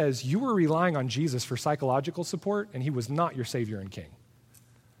say? It says you were relying on Jesus for psychological support, and he was not your Savior and King.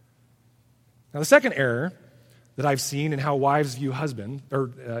 Now, the second error that I've seen in how wives view husbands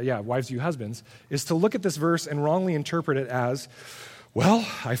is to look at this verse and wrongly interpret it as, well,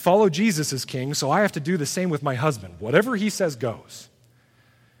 I follow Jesus as king, so I have to do the same with my husband. Whatever he says goes.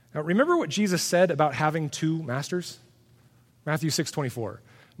 Now, remember what Jesus said about having two masters? Matthew 6:24.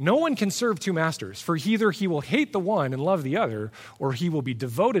 No one can serve two masters, for either he will hate the one and love the other, or he will be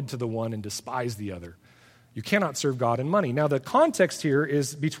devoted to the one and despise the other. You cannot serve God and money. Now, the context here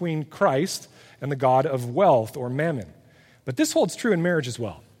is between Christ and the God of wealth or mammon. But this holds true in marriage as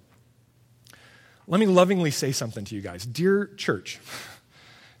well. Let me lovingly say something to you guys. Dear church,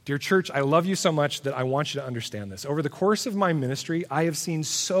 I love you so much that I want you to understand this. Over the course of my ministry, I have seen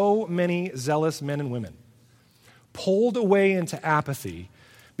so many zealous men and women pulled away into apathy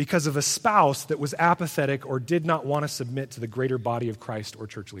because of a spouse that was apathetic or did not want to submit to the greater body of Christ or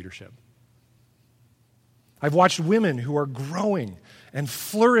church leadership. I've watched women who are growing and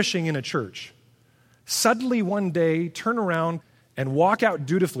flourishing in a church suddenly one day turn around and walk out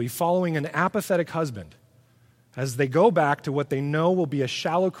dutifully following an apathetic husband as they go back to what they know will be a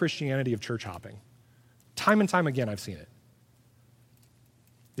shallow Christianity of church hopping. Time and time again, I've seen it.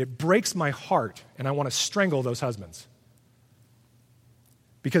 It breaks my heart, and I want to strangle those husbands.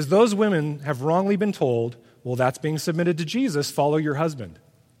 Because those women have wrongly been told, well, that's being submitted to Jesus, follow your husband.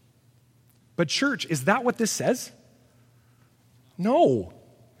 But church, is that what this says? No.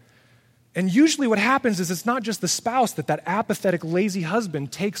 And usually what happens is it's not just the spouse that apathetic, lazy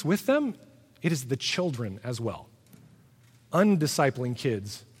husband takes with them, it is the children as well. Undiscipling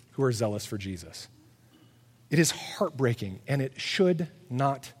kids who are zealous for Jesus. It is heartbreaking, and it should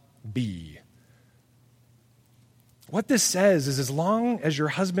not be. What this says is as long as your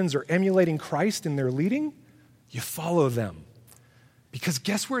husbands are emulating Christ in their leading, you follow them. Because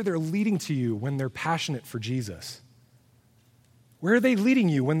guess where they're leading to you when they're passionate for Jesus? Where are they leading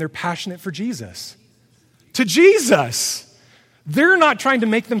you when they're passionate for Jesus? To Jesus. They're not trying to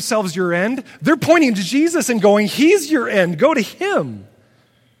make themselves your end. They're pointing to Jesus and going, he's your end. Go to him.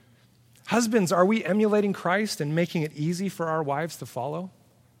 Husbands, are we emulating Christ and making it easy for our wives to follow?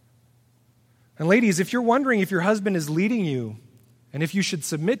 And ladies, if you're wondering if your husband is leading you and if you should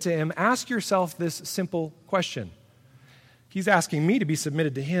submit to him, ask yourself this simple question. He's asking me to be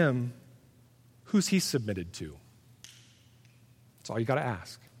submitted to him. Who's he submitted to? That's all you got to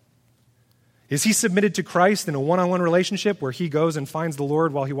ask. Is he submitted to Christ in a one-on-one relationship where he goes and finds the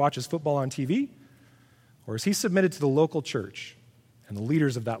Lord while he watches football on TV? Or is he submitted to the local church and the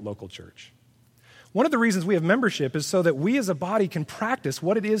leaders of that local church? One of the reasons we have membership is so that we as a body can practice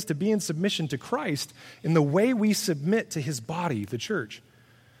what it is to be in submission to Christ in the way we submit to his body, the church.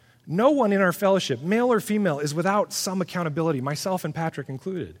 No one in our fellowship, male or female, is without some accountability, myself and Patrick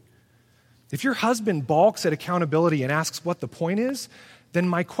included. If your husband balks at accountability and asks what the point is, then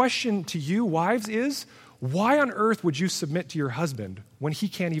my question to you, wives, is why on earth would you submit to your husband when he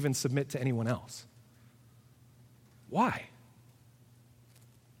can't even submit to anyone else? Why?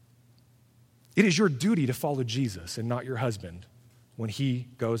 It is your duty to follow Jesus and not your husband when he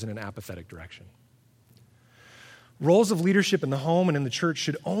goes in an apathetic direction. Roles of leadership in the home and in the church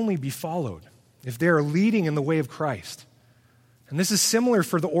should only be followed if they are leading in the way of Christ. And this is similar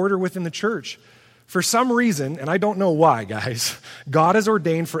for the order within the church. For some reason, and I don't know why, guys, God has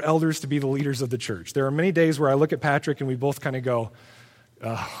ordained for elders to be the leaders of the church. There are many days where I look at Patrick and we both kind of go,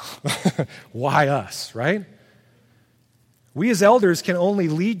 why us, right? We as elders can only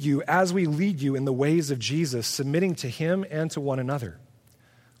lead you as we lead you in the ways of Jesus, submitting to him and to one another.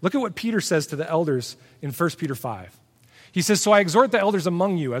 Look at what Peter says to the elders in 1 Peter 5. He says, so I exhort the elders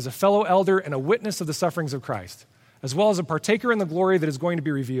among you as a fellow elder and a witness of the sufferings of Christ, as well as a partaker in the glory that is going to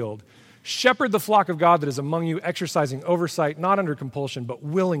be revealed. Shepherd the flock of God that is among you, exercising oversight, not under compulsion, but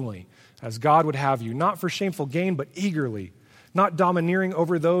willingly, as God would have you, not for shameful gain, but eagerly, not domineering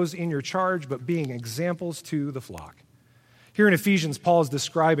over those in your charge, but being examples to the flock. Here in Ephesians, Paul is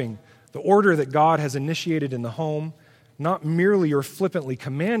describing the order that God has initiated in the home, not merely or flippantly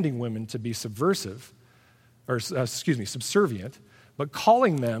commanding women to be subservient, but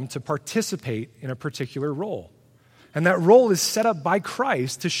calling them to participate in a particular role. And that role is set up by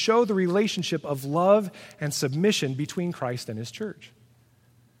Christ to show the relationship of love and submission between Christ and his church.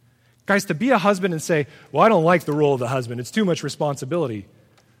 Guys, to be a husband and say, well, I don't like the role of the husband, it's too much responsibility.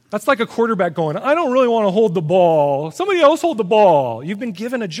 That's like a quarterback going, I don't really want to hold the ball. Somebody else hold the ball. You've been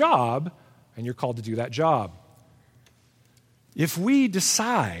given a job, and you're called to do that job. If we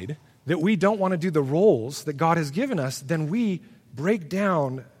decide that we don't want to do the roles that God has given us, then we break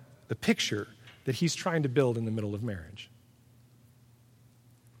down the picture that he's trying to build in the middle of marriage.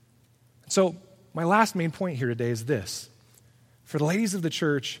 So, my last main point here today is this. For the ladies of the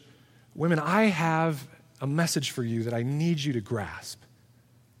church, women, I have a message for you that I need you to grasp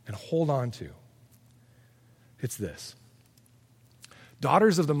and hold on to. It's this.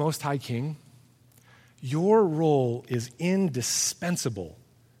 Daughters of the Most High King, your role is indispensable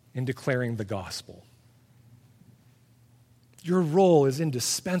in declaring the gospel. Your role is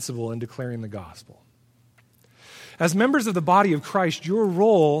indispensable in declaring the gospel. As members of the body of Christ, your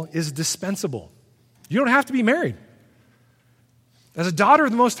role is dispensable. You don't have to be married. As a daughter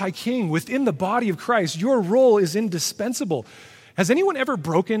of the Most High King within the body of Christ, your role is indispensable. Has anyone ever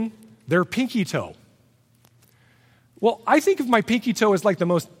broken their pinky toe? Well, I think of my pinky toe as like the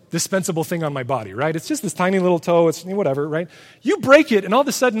most dispensable thing on my body, right? It's just this tiny little toe, it's whatever, right? You break it, and all of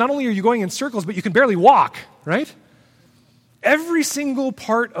a sudden, not only are you going in circles, but you can barely walk, right? Every single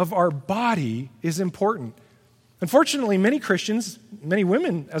part of our body is important. Unfortunately, many Christians, many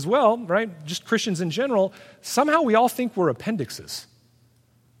women as well, right? Just Christians in general, somehow we all think we're appendixes.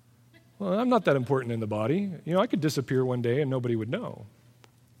 Well, I'm not that important in the body. I could disappear one day and nobody would know.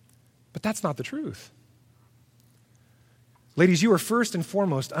 But that's not the truth. Ladies, you are first and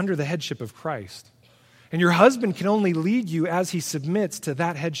foremost under the headship of Christ. And your husband can only lead you as he submits to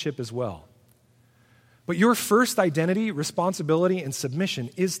that headship as well. But your first identity, responsibility, and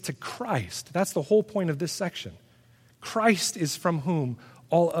submission is to Christ. That's the whole point of this section. Christ is from whom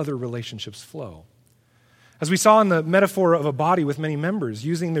all other relationships flow. As we saw in the metaphor of a body with many members,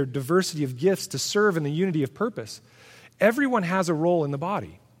 using their diversity of gifts to serve in the unity of purpose, everyone has a role in the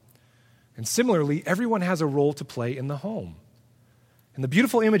body. And similarly, everyone has a role to play in the home. In the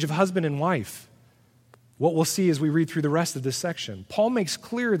beautiful image of husband and wife, what we'll see as we read through the rest of this section, Paul makes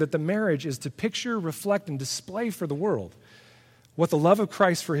clear that the marriage is to picture, reflect, and display for the world what the love of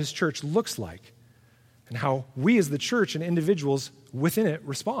Christ for his church looks like and how we as the church and individuals within it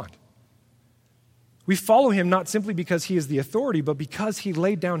respond. We follow him not simply because he is the authority, but because he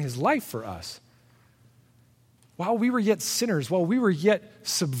laid down his life for us. While we were yet sinners, while we were yet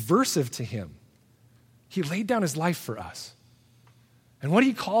subversive to him, he laid down his life for us. And what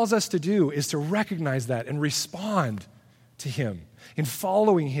he calls us to do is to recognize that and respond to him in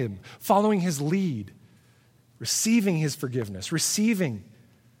following him, following his lead, receiving his forgiveness, receiving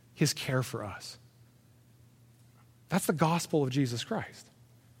his care for us. That's the gospel of Jesus Christ.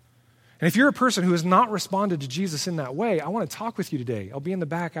 And if you're a person who has not responded to Jesus in that way, I want to talk with you today. I'll be in the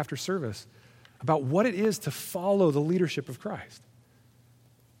back after service about what it is to follow the leadership of Christ.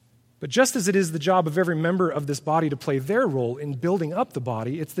 But just as it is the job of every member of this body to play their role in building up the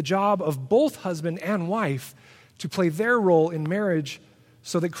body, it's the job of both husband and wife to play their role in marriage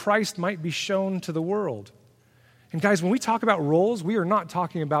so that Christ might be shown to the world. And guys, when we talk about roles, we are not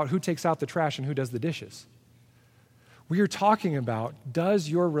talking about who takes out the trash and who does the dishes. We are talking about, does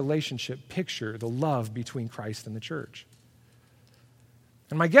your relationship picture the love between Christ and the church?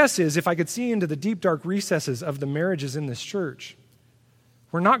 And my guess is, if I could see into the deep, dark recesses of the marriages in this church,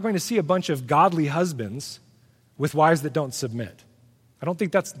 we're not going to see a bunch of godly husbands with wives that don't submit. I don't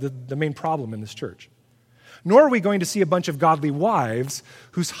think that's the main problem in this church. Nor are we going to see a bunch of godly wives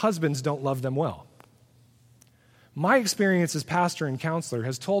whose husbands don't love them well. My experience as pastor and counselor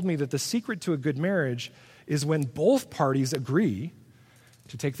has told me that the secret to a good marriage is when both parties agree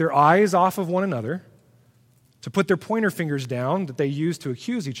to take their eyes off of one another, to put their pointer fingers down that they use to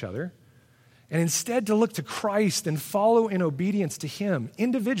accuse each other, and instead to look to Christ and follow in obedience to him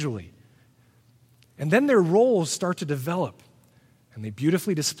individually. And then their roles start to develop, and they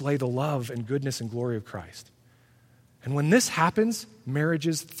beautifully display the love and goodness and glory of Christ. And when this happens,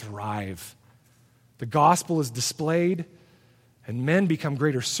 marriages thrive. The gospel is displayed, and men become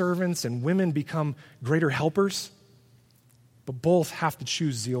greater servants, and women become greater helpers. But both have to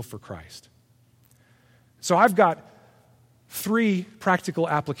choose zeal for Christ. So I've got 3 practical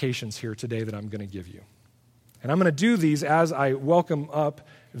applications here today that I'm going to give you. And I'm going to do these as I welcome up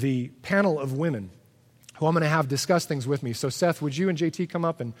the panel of women who I'm going to have discuss things with me. So Seth, would you and JT come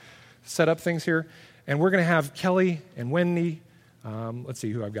up and set up things here? And we're going to have Kelly and Wendy, let's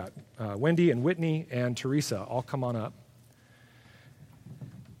see who I've got, Wendy and Whitney and Teresa all come on up.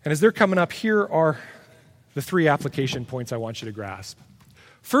 And as they're coming up, here are the 3 application points I want you to grasp.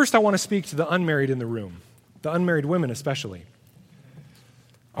 First, I want to speak to the unmarried in the room. The unmarried women especially.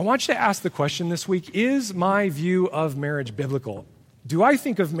 I want you to ask the question this week, is my view of marriage biblical? Do I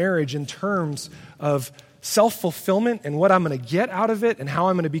think of marriage in terms of self-fulfillment and what I'm going to get out of it and how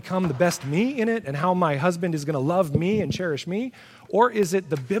I'm going to become the best me in it and how my husband is going to love me and cherish me? Or is it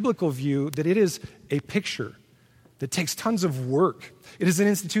the biblical view that it is a picture that takes tons of work? It is an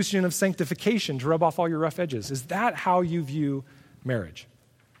institution of sanctification to rub off all your rough edges. Is that how you view marriage?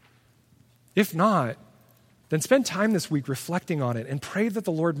 If not, then spend time this week reflecting on it and pray that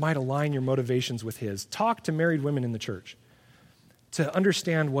the Lord might align your motivations with His. Talk to married women in the church to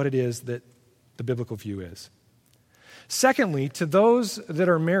understand what it is that the biblical view is. Secondly, to those that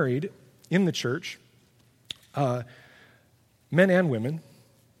are married in the church, men and women,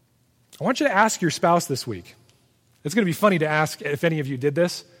 I want you to ask your spouse this week. It's going to be funny to ask if any of you did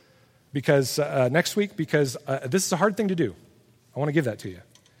this because next week, because this is a hard thing to do. I want to give that to you.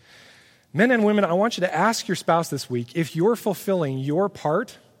 Men and women, I want you to ask your spouse this week if you're fulfilling your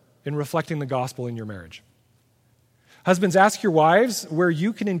part in reflecting the gospel in your marriage. Husbands, ask your wives where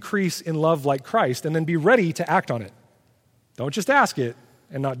you can increase in love like Christ and then be ready to act on it. Don't just ask it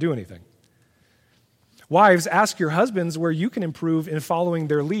and not do anything. Wives, ask your husbands where you can improve in following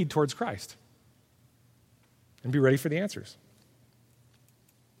their lead towards Christ and be ready for the answers.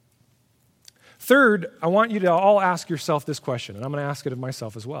 Third, I want you to all ask yourself this question, and I'm going to ask it of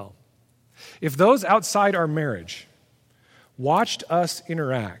myself as well. If those outside our marriage watched us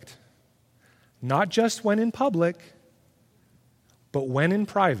interact, not just when in public, but when in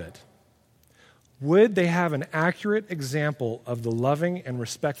private, would they have an accurate example of the loving and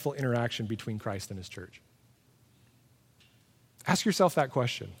respectful interaction between Christ and His church? Ask yourself that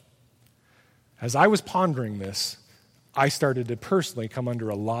question. As I was pondering this, I started to personally come under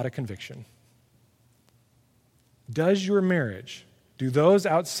a lot of conviction. Does your marriage, do those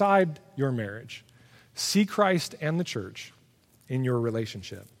outside your marriage, see Christ and the church in your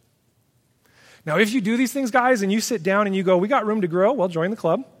relationship? Now, if you do these things, guys, and you sit down and you go, we got room to grow, well, join the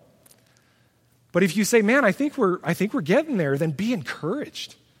club. But if you say, man, I think we're getting there, then be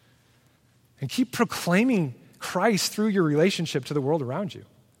encouraged. And keep proclaiming Christ through your relationship to the world around you.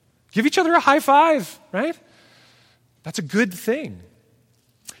 Give each other a high five, right? That's a good thing.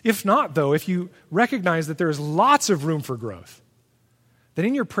 If not, though, if you recognize that there is lots of room for growth, then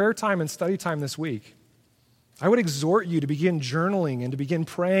in your prayer time and study time this week, I would exhort you to begin journaling and to begin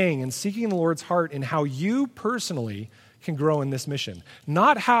praying and seeking the Lord's heart in how you personally can grow in this mission.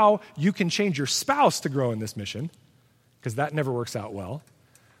 Not how you can change your spouse to grow in this mission, because that never works out well,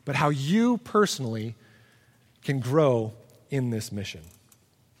 but how you personally can grow in this mission.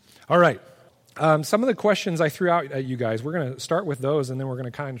 All right. Some of the questions I threw out at you guys, we're going to start with those, and then we're going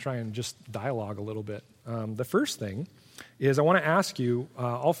to kind of try and just dialogue a little bit. The first thing is I want to ask you,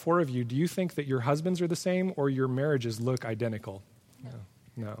 all four of you, do you think that your husbands are the same or your marriages look identical?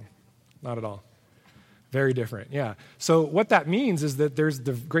 No, not at all. Very different, yeah. So what that means is that there's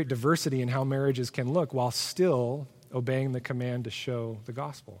the great diversity in how marriages can look while still obeying the command to show the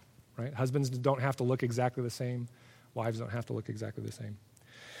gospel, right? Husbands don't have to look exactly the same. Wives don't have to look exactly the same.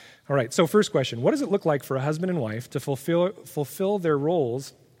 All right, so first question, what does it look like for a husband and wife to fulfill their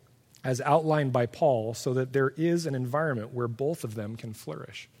roles as outlined by Paul so that there is an environment where both of them can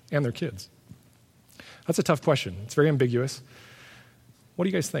flourish and their kids? That's a tough question. It's very ambiguous. What do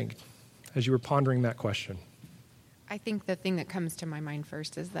you guys think as you were pondering that question? I think the thing that comes to my mind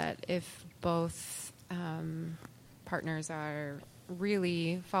first is that if both partners are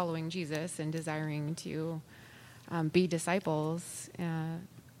really following Jesus and desiring to be disciples,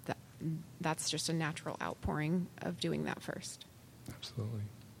 that's just a natural outpouring of doing that first. Absolutely.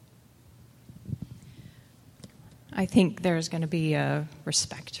 I think there's going to be a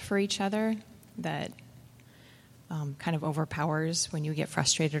respect for each other that kind of overpowers when you get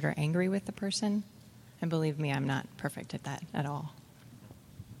frustrated or angry with the person. And believe me, I'm not perfect at that at all.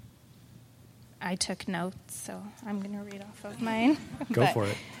 I took notes, so I'm going to read off of mine. Go for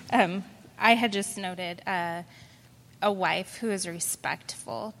it. I had just noted a wife who is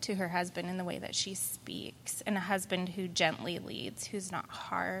respectful to her husband in the way that she speaks, and a husband who gently leads, who's not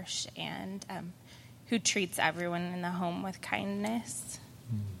harsh, and who treats everyone in the home with kindness.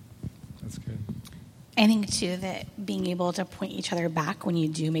 That's good. I think, too, that being able to point each other back when you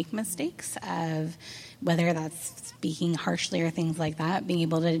do make mistakes, of whether that's speaking harshly or things like that, being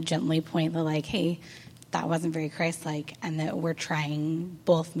able to gently point the, like, hey, that wasn't very Christ-like, and that we're trying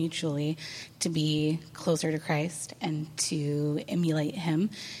both mutually to be closer to Christ and to emulate Him,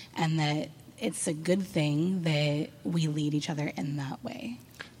 and that it's a good thing that we lead each other in that way.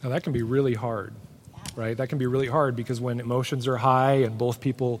 Now, that can be really hard, right? That can be really hard because when emotions are high and both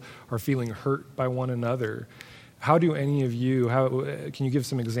people are feeling hurt by one another, How do any of you, can you give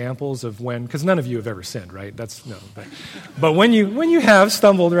some examples of when, because none of you have ever sinned, right? But when you have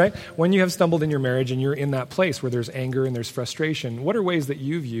stumbled, right? When you have stumbled in your marriage and you're in that place where there's anger and there's frustration, what are ways that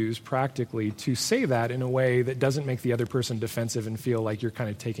you've used practically to say that in a way that doesn't make the other person defensive and feel like you're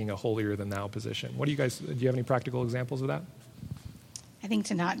kind of taking a holier-than-thou position? Do you have any practical examples of that? I think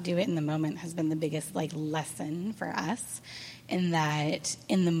to not do it in the moment has been the biggest lesson for us, in that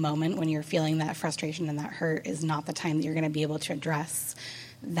in the moment when you're feeling that frustration and that hurt is not the time that you're going to be able to address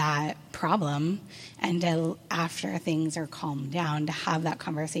that problem, and after things are calmed down, to have that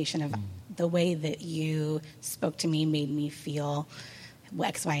conversation of the way that you spoke to me made me feel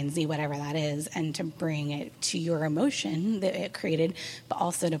X, Y, and Z, whatever that is, and to bring it to your emotion that it created, but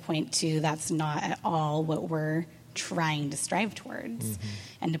also to point to that's not at all what we're trying to strive towards,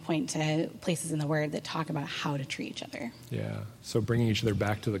 and to point to places in the Word that talk about how to treat each other. Yeah, so bringing each other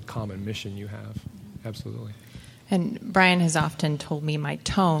back to the common mission you have. Absolutely. And Brian has often told me my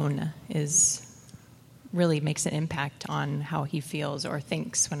tone really makes an impact on how he feels or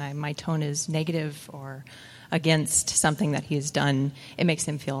thinks. When my tone is negative or against something that he's done, it makes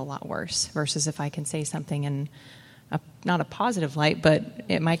him feel a lot worse, versus if I can say something in not a positive light, but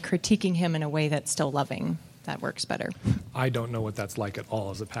am I critiquing him in a way that's still loving? That works better. I don't know what that's like at all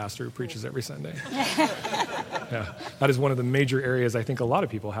as a pastor who preaches every Sunday. Yeah, that is one of the major areas I think a lot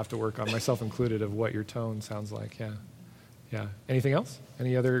of people have to work on, myself included, of what your tone sounds like. Yeah. Anything else?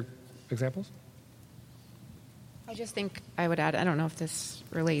 Any other examples? I just think I would add, I don't know if this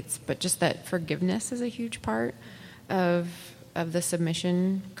relates, but just that forgiveness is a huge part of the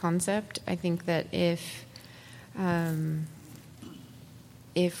submission concept. I think that if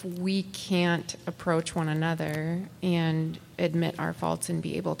we can't approach one another and admit our faults and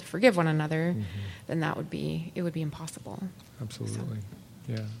be able to forgive one another, then it would be impossible. Absolutely.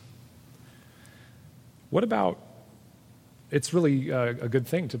 So. Yeah. What about, it's really a good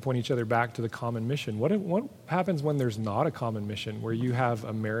thing to point each other back to the common mission. What happens when there's not a common mission, where you have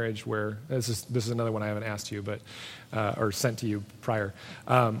a marriage where, this is another one I haven't asked you, but or sent to you prior.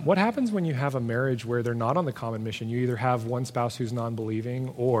 What happens when you have a marriage where they're not on the common mission? You either have one spouse who's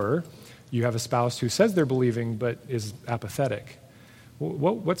non-believing, or you have a spouse who says they're believing but is apathetic.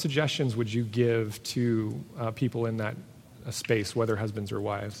 What suggestions would you give to people in that space, whether husbands or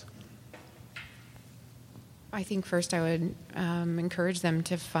wives? I think first I would encourage them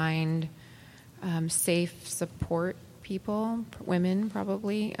to find safe support people, women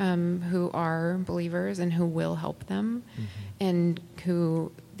probably, who are believers and who will help them, and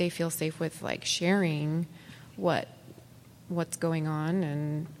who they feel safe with, sharing what's going on,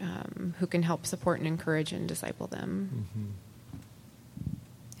 and who can help support and encourage and disciple them.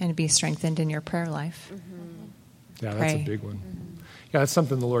 And be strengthened in your prayer life. Yeah, that's a big one. Yeah, that's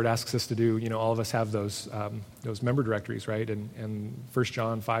something the Lord asks us to do. You know, all of us have those member directories, right? And 1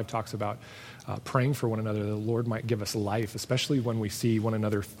 John 5 talks about praying for one another, the Lord might give us life, especially when we see one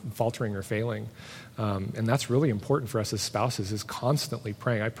another faltering or failing. And that's really important for us as spouses, is constantly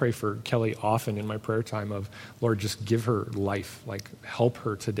praying. I pray for Kelly often in my prayer time of, Lord, just give her life, help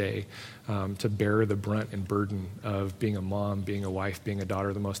her today to bear the brunt and burden of being a mom, being a wife, being a daughter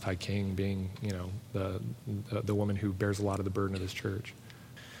of the Most High King, being, the woman who bears a lot of the burden of this church.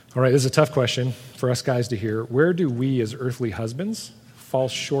 All right, this is a tough question for us guys to hear. Where do we as earthly husbands fall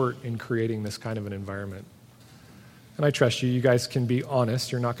short in creating this kind of an environment? And I trust you guys can be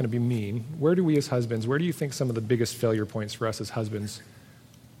honest. You're not going to be mean. Where do we as husbands, where do you think some of the biggest failure points for us as husbands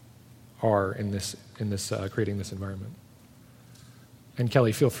are in this creating this environment? And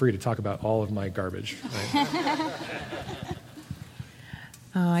Kelly, feel free to talk about all of my garbage. Right?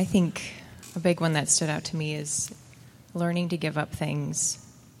 I think a big one that stood out to me is learning to give up things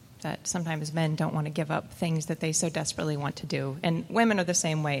that sometimes men don't want to give up, things that they so desperately want to do. And women are the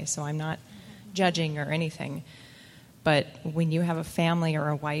same way, so I'm not judging or anything. But when you have a family or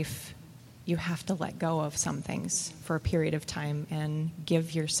a wife, you have to let go of some things for a period of time and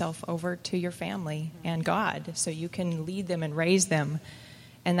give yourself over to your family and God so you can lead them and raise them.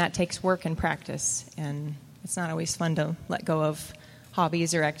 And that takes work and practice. And it's not always fun to let go of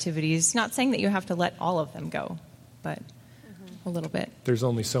hobbies or activities. Not saying that you have to let all of them go, but a little bit. There's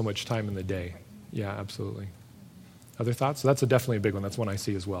only so much time in the day. Yeah, absolutely. Other thoughts? So that's definitely a big one. That's one I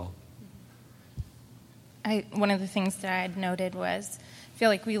see as well. One of the things that I had noted was, I feel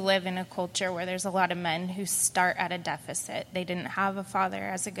like we live in a culture where there's a lot of men who start at a deficit. They didn't have a father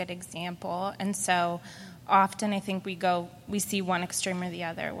as a good example. And so often I think we see one extreme or the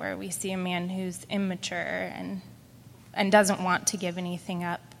other, where we see a man who's immature and doesn't want to give anything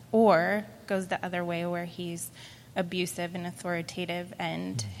up, or goes the other way where he's abusive and authoritative,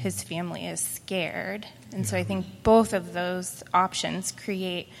 and his family is scared. And so I think both of those options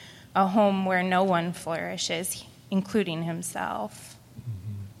create a home where no one flourishes, including himself.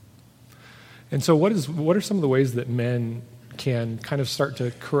 And so what are some of the ways that men can kind of start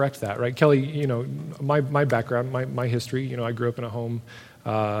to correct that, right? Kelly, my background, my history, I grew up in a home,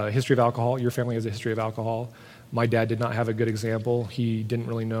 history of alcohol. Your family has a history of alcohol. My dad did not have a good example. He didn't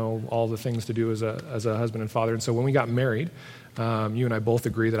really know all the things to do as a husband and father. And so when we got married, you and I both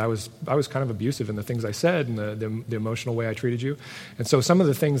agree that I was kind of abusive in the things I said and the emotional way I treated you. And so some of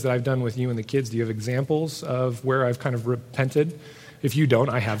the things that I've done with you and the kids, do you have examples of where I've kind of repented? If you don't,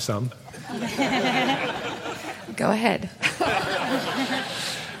 I have some. Go ahead.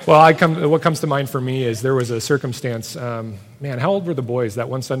 Well, what comes to mind for me is there was a circumstance, how old were the boys? That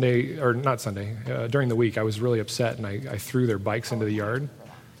one Sunday, or not Sunday, during the week, I was really upset and I threw their bikes into the yard.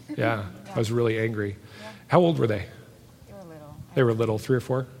 Yeah, I was really angry. How old were they? They were little, 3 or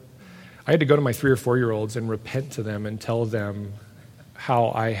 4. I had to go to my 3 or 4-year-olds and repent to them and tell them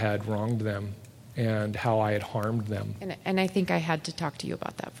how I had wronged them and how I had harmed them. And I think I had to talk to you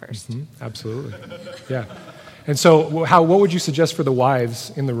about that first. Mm-hmm, absolutely. Yeah. And so what would you suggest for the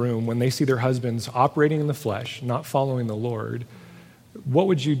wives in the room when they see their husbands operating in the flesh, not following the Lord? What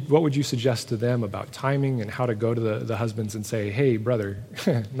would you suggest to them about timing and how to go to the husbands and say, hey, brother,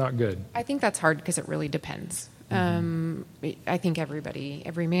 not good? I think that's hard because it really depends. I think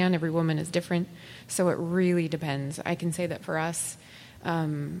every man, every woman is different, so it really depends. I can say that for us,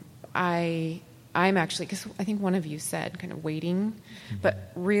 I'm actually, because I think one of you said kind of waiting,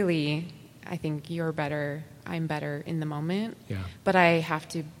 but really, I think you're better, I'm better in the moment. Yeah. But I have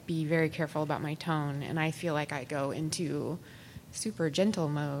to be very careful about my tone, and I feel like I go into super gentle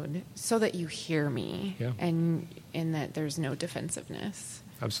mode so that you hear me, yeah, and that there's no defensiveness.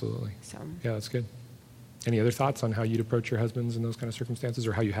 Absolutely. So yeah, that's good. Any other thoughts on how you'd approach your husbands in those kind of circumstances,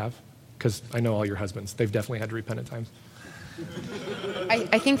 or how you have? Because I know all your husbands. They've definitely had to repent at times.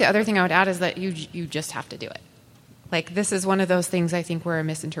 I think the other thing I would add is that you just have to do it. Like, this is one of those things I think where a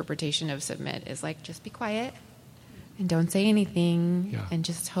misinterpretation of submit is like, just be quiet and don't say anything, and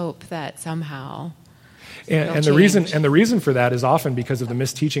just hope that somehow. And the reason for that is often because of the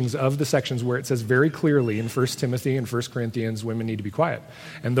misteachings of the sections where it says very clearly in 1 Timothy and 1 Corinthians, women need to be quiet.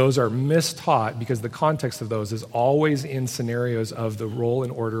 And those are mistaught because the context of those is always in scenarios of the role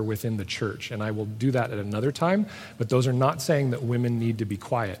and order within the church. And I will do that at another time, but those are not saying that women need to be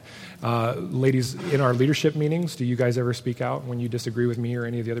quiet. Ladies, in our leadership meetings, do you guys ever speak out when you disagree with me or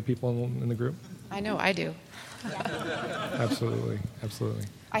any of the other people in the group? I know I do. Absolutely, absolutely.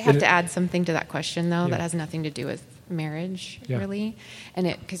 I have to add something to that question, though, that has nothing to do with marriage, really.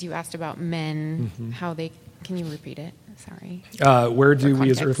 And because you asked about men, how they, can you repeat it? Sorry. Where do we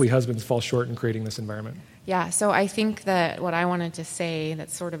as earthly husbands fall short in creating this environment? Yeah, so I think that what I wanted to say,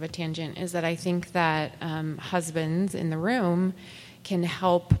 that's sort of a tangent, is that I think that husbands in the room can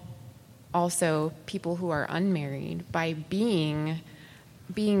help also people who are unmarried by being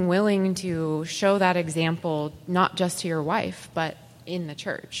willing to show that example, not just to your wife, but in the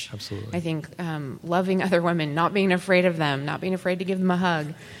church. Absolutely. I think loving other women, not being afraid of them, not being afraid to give them a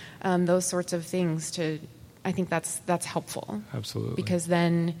hug, those sorts of things. I think that's helpful. Absolutely. Because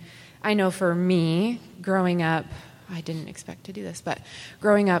then, I know for me, growing up, I didn't expect to do this, but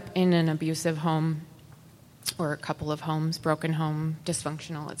growing up in an abusive home, or a couple of homes, broken home,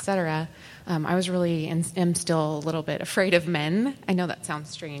 dysfunctional, etc., I was really and am still a little bit afraid of men. I know that sounds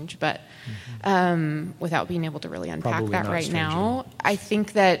strange, but without being able to really unpack Probably that right now, I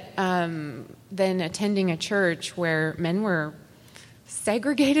think that then attending a church where men were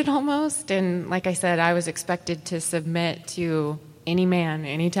segregated almost, and like I said, I was expected to submit to any man,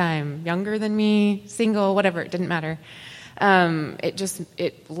 anytime, younger than me, single, whatever, it didn't matter.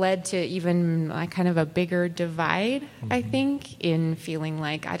 It led to even like kind of a bigger divide, I think, in feeling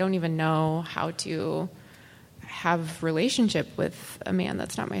like I don't even know how to have relationship with a man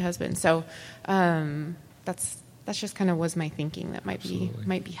that's not my husband. So that's just kind of was my thinking that might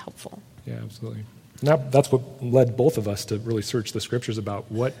be helpful. Yeah, absolutely. Now, that's what led both of us to really search the scriptures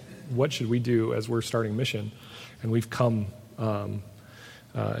about what should we do as we're starting mission, and we've come and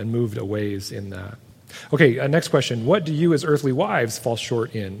moved a ways in that. Okay, next question. What do you as earthly wives fall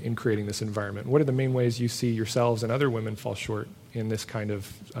short in creating this environment? What are the main ways you see yourselves and other women fall short in this kind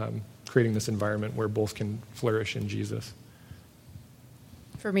of creating this environment where both can flourish in Jesus?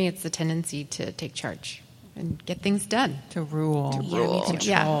 For me, it's the tendency to take charge and get things done. To rule. Control.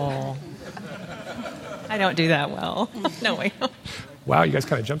 Yeah. I don't do that well. No way. Wow, you guys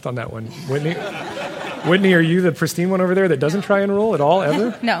kind of jumped on that one. Whitney? Whitney, are you the pristine one over there that doesn't try and roll at all,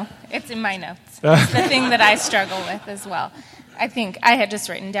 ever? No, it's in my notes. It's the thing that I struggle with as well. I think I had just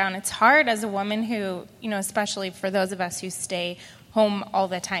written down, it's hard as a woman who, especially for those of us who stay home all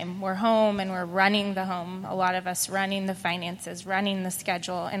the time. We're home and we're running the home. A lot of us running the finances, running the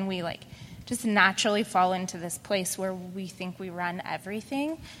schedule, and we just naturally fall into this place where we think we run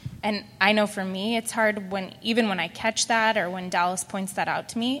everything. And I know for me, it's hard even when I catch that or when Dallas points that out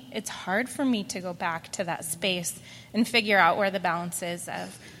to me, it's hard for me to go back to that space and figure out where the balance is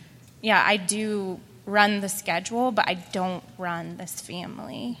of, I do run the schedule, but I don't run this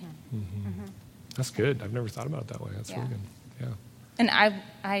family. Mm-hmm. Mm-hmm. That's good. I've never thought about it that way. That's really good. Yeah. And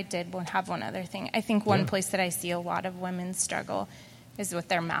I did have one other thing. I think one place that I see a lot of women struggle is with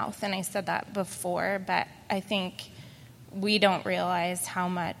their mouth. And I said that before, but I think we don't realize how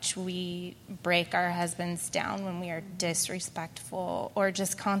much we break our husbands down when we are disrespectful or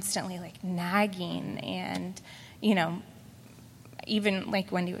just constantly nagging and, even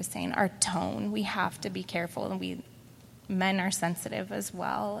like Wendy was saying, our tone, we have to be careful, and men are sensitive as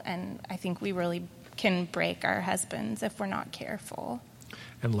well, and I think we really can break our husbands if we're not careful.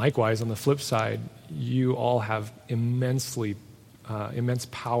 And likewise, on the flip side, you all have immense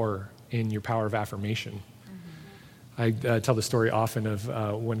power in your power of affirmation. Mm-hmm. I tell the story often of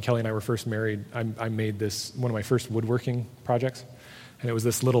when Kelly and I were first married. I made one of my first woodworking projects, and it was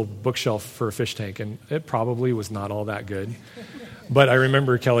this little bookshelf for a fish tank, and it probably was not all that good. But I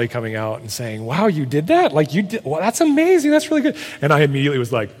remember Kelly coming out and saying, "Wow, you did that? You did? Well, that's amazing. That's really good." And I immediately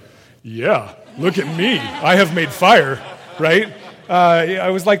was like, "Yeah, look at me. I have made fire," right? I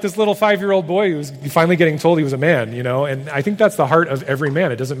was like this little 5-year-old boy who was finally getting told he was a man, And I think that's the heart of every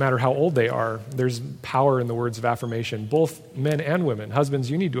man. It doesn't matter how old they are. There's power in the words of affirmation, both men and women. Husbands,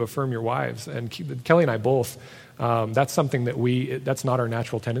 you need to affirm your wives. And Kelly and I both, that's something that's not our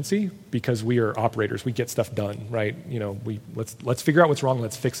natural tendency because we are operators. We get stuff done, right? Let's figure out what's wrong.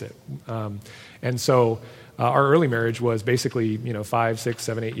 Let's fix it. And so our early marriage was basically, 5, 6,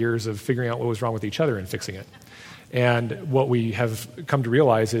 7, 8 years of figuring out what was wrong with each other and fixing it. And what we have come to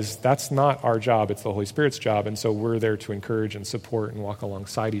realize is that's not our job, it's the Holy Spirit's job, and so we're there to encourage and support and walk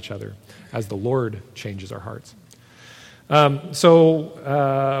alongside each other as the Lord changes our hearts. What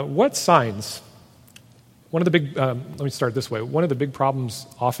signs? One of the big, let me start this way. One of the big problems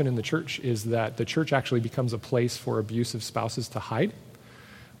often in the church is that the church actually becomes a place for abusive spouses to hide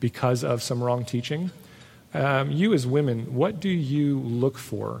because of some wrong teaching. You as women, what do you look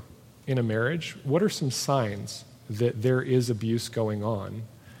for in a marriage? What are some signs that there is abuse going on,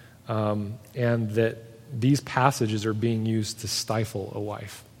 and that these passages are being used to stifle a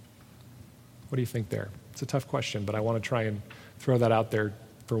wife? What do you think there? It's a tough question, but I want to try and throw that out there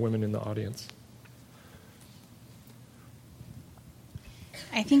for women in the audience.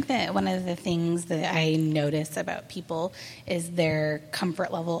 I think that one of the things that I notice about people is their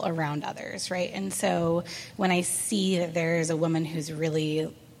comfort level around others, right? And so when I see that there's a woman who's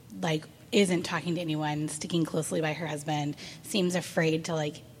really isn't talking to anyone, sticking closely by her husband, seems afraid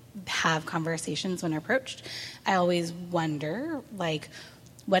to have conversations when approached, I always wonder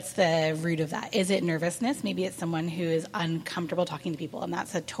what's the root of that? Is it nervousness? Maybe it's someone who is uncomfortable talking to people, and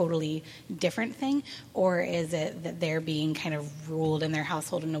that's a totally different thing. Or is it that they're being kind of ruled in their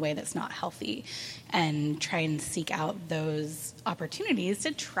household in a way that's not healthy, and try and seek out those opportunities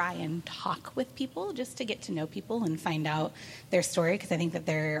to try and talk with people just to get to know people and find out their story? Because I think that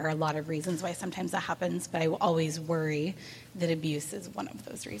there are a lot of reasons why sometimes that happens, but I always worry that abuse is one of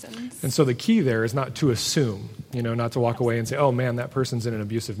those reasons. And so the key there is not to assume, not to walk away and say, "Oh man, that person's in an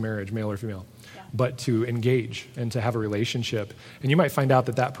abusive marriage, male or female," but to engage and to have a relationship. And you might find out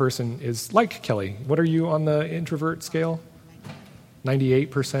that person is like Kelly. What are you on the introvert scale?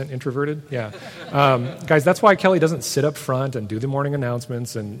 98% introverted? Yeah. Guys, that's why Kelly doesn't sit up front and do the morning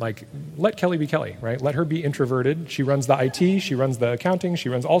announcements and let Kelly be Kelly, right? Let her be introverted. She runs the IT, she runs the accounting, she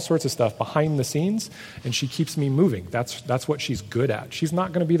runs all sorts of stuff behind the scenes, and she keeps me moving. That's what she's good at. She's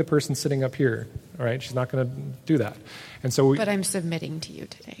not going to be the person sitting up here, all right? She's not going to do that. And so But I'm submitting to you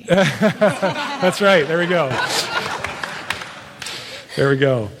today. That's right. There we go. There we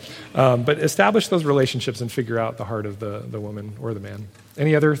go. But establish those relationships and figure out the heart of the woman or the man.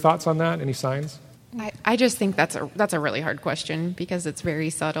 Any other thoughts on that? Any signs? I just think that's a really hard question because it's very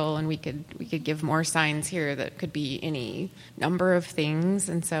subtle, and we could give more signs here that could be any number of things.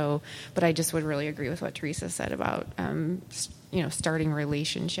 And so, but I just would really agree with what Teresa said about starting a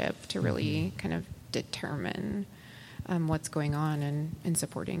relationship to really kind of determine what's going on and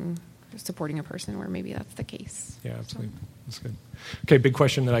supporting a person where maybe that's the case. Yeah, absolutely. That's good. Okay, big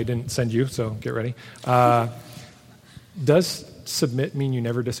question that I didn't send you, so get ready. Does submit mean you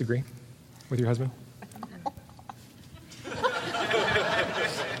never disagree with your husband?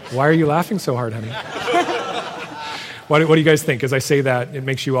 Why are you laughing so hard, honey? What do you guys think? As I say that, it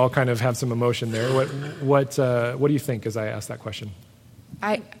makes you all kind of have some emotion there. What do you think as I ask that question?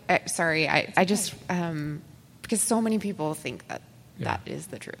 I just because so many people think that that is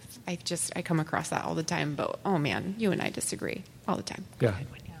the truth. I come across that all the time. But oh man, you and I disagree all the time. Yeah.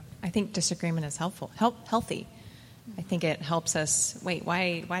 I think disagreement is healthy. I think it helps us. Wait,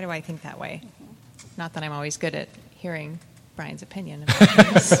 why do I think that way? Not that I'm always good at hearing Brian's opinion about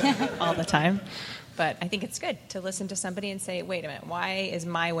things all the time, but I think it's good to listen to somebody and say, "Wait a minute, why is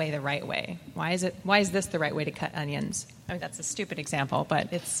my way the right way? Why is this the right way to cut onions?" I mean, that's a stupid example,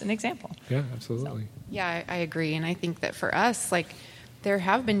 but it's an example. Yeah, absolutely. Yeah, I agree, and I think that for us, like, there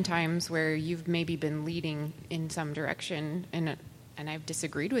have been times where you've maybe been leading in some direction, and I've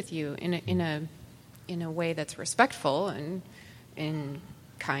disagreed with you in a way that's respectful and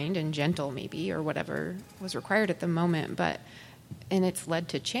kind and gentle, maybe, or whatever was required at the moment, and it's led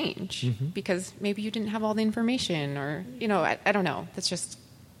to change because maybe you didn't have all the information, or I don't know. That's just,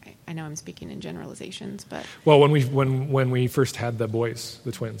 I know I'm speaking in generalizations, but well, when we first had the boys,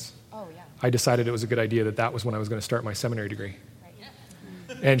 the twins, I decided it was a good idea that was when I was going to start my seminary degree.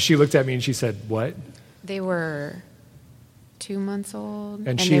 And she looked at me and she said, "What?" They were 2 months old,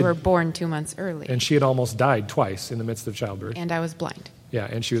 and they were born 2 months early. And she had almost died twice in the midst of childbirth. And I was blind. Yeah,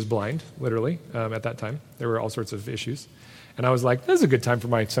 and she was blind, literally, at that time. There were all sorts of issues. And I was like, this is a good time for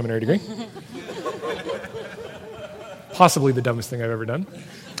my seminary degree. Possibly the dumbest thing I've ever done.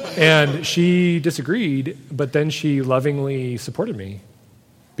 And she disagreed, but then she lovingly supported me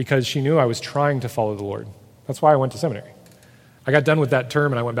because she knew I was trying to follow the Lord. That's why I went to seminary. I got done with that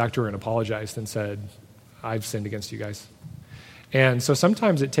term, and I went back to her and apologized and said, I've sinned against you guys. And so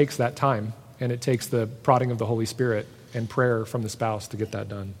sometimes it takes that time, and it takes the prodding of the Holy Spirit and prayer from the spouse to get that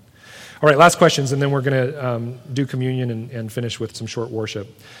done. All right, last questions, and then we're going to do communion and finish with some short worship.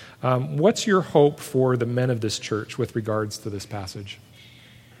 What's your hope for the men of this church with regards to this passage?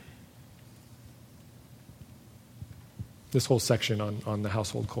 This whole section on the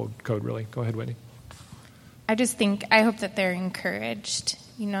household code, really. Go ahead, Whitney. I hope that they're encouraged,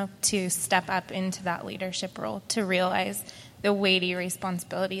 to step up into that leadership role, to realize the weighty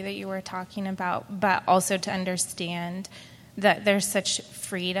responsibility that you were talking about, but also to understand that there's such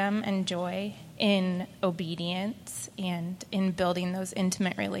freedom and joy in obedience and in building those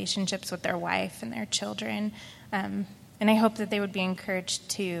intimate relationships with their wife and their children. And I hope that they would be encouraged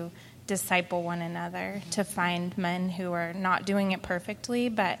to disciple one another, to find men who are not doing it perfectly,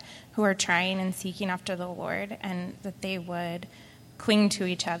 but who are trying and seeking after the Lord, and that they would cling to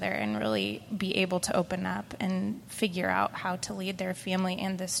each other and really be able to open up and figure out how to lead their family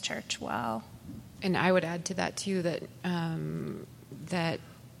and this church well. And I would add to that, too, that that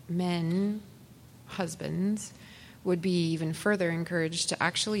men, husbands, would be even further encouraged to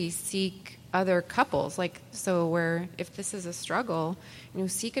actually seek other couples. Where if this is a struggle,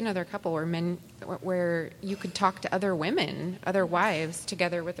 seek another couple where you could talk to other women, other wives,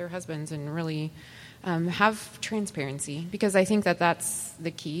 together with their husbands, and really have transparency. Because I think that that's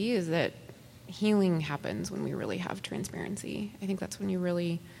the key, is that healing happens when we really have transparency. I think that's when you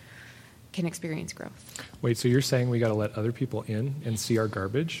really can experience growth. Wait, so you're saying we got to let other people in and see our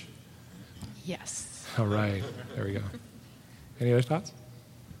garbage? Yes. All right. There we go. Any other thoughts?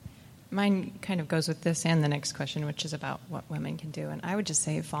 Mine kind of goes with this and the next question, which is about what women can do. And I would just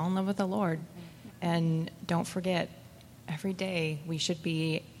say, fall in love with the Lord. And don't forget, every day we should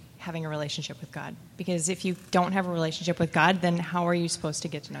be having a relationship with God. Because if you don't have a relationship with God, then how are you supposed to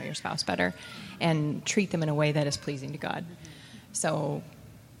get to know your spouse better and treat them in a way that is pleasing to God? So,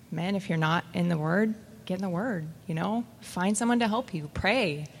 men, if you're not in the Word, get in the Word, Find someone to help you.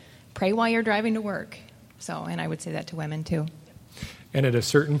 Pray. Pray while you're driving to work. So, and I would say that to women, too. And at a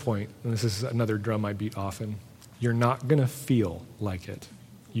certain point, and this is another drum I beat often, you're not going to feel like it.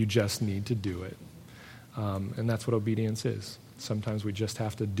 You just need to do it. And that's what obedience is. Sometimes we just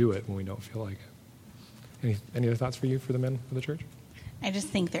have to do it when we don't feel like it. Any other thoughts for you, for the men of the church? I just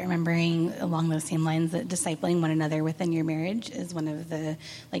think that remembering along those same lines that discipling one another within your marriage is one of the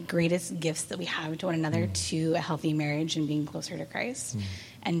greatest gifts that we have to one another to a healthy marriage and being closer to Christ.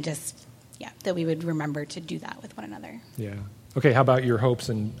 And just, that we would remember to do that with one another. Yeah. Okay, how about your hopes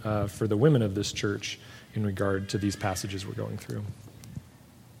and for the women of this church in regard to these passages we're going through?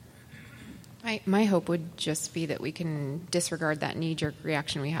 My hope would just be that we can disregard that knee-jerk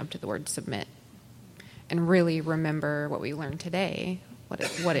reaction we have to the word submit and really remember what we learned today,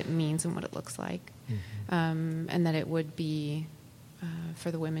 what it means and what it looks like. And that it would be for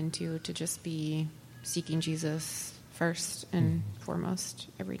the women, too, to just be seeking Jesus first and foremost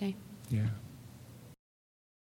every day. Yeah.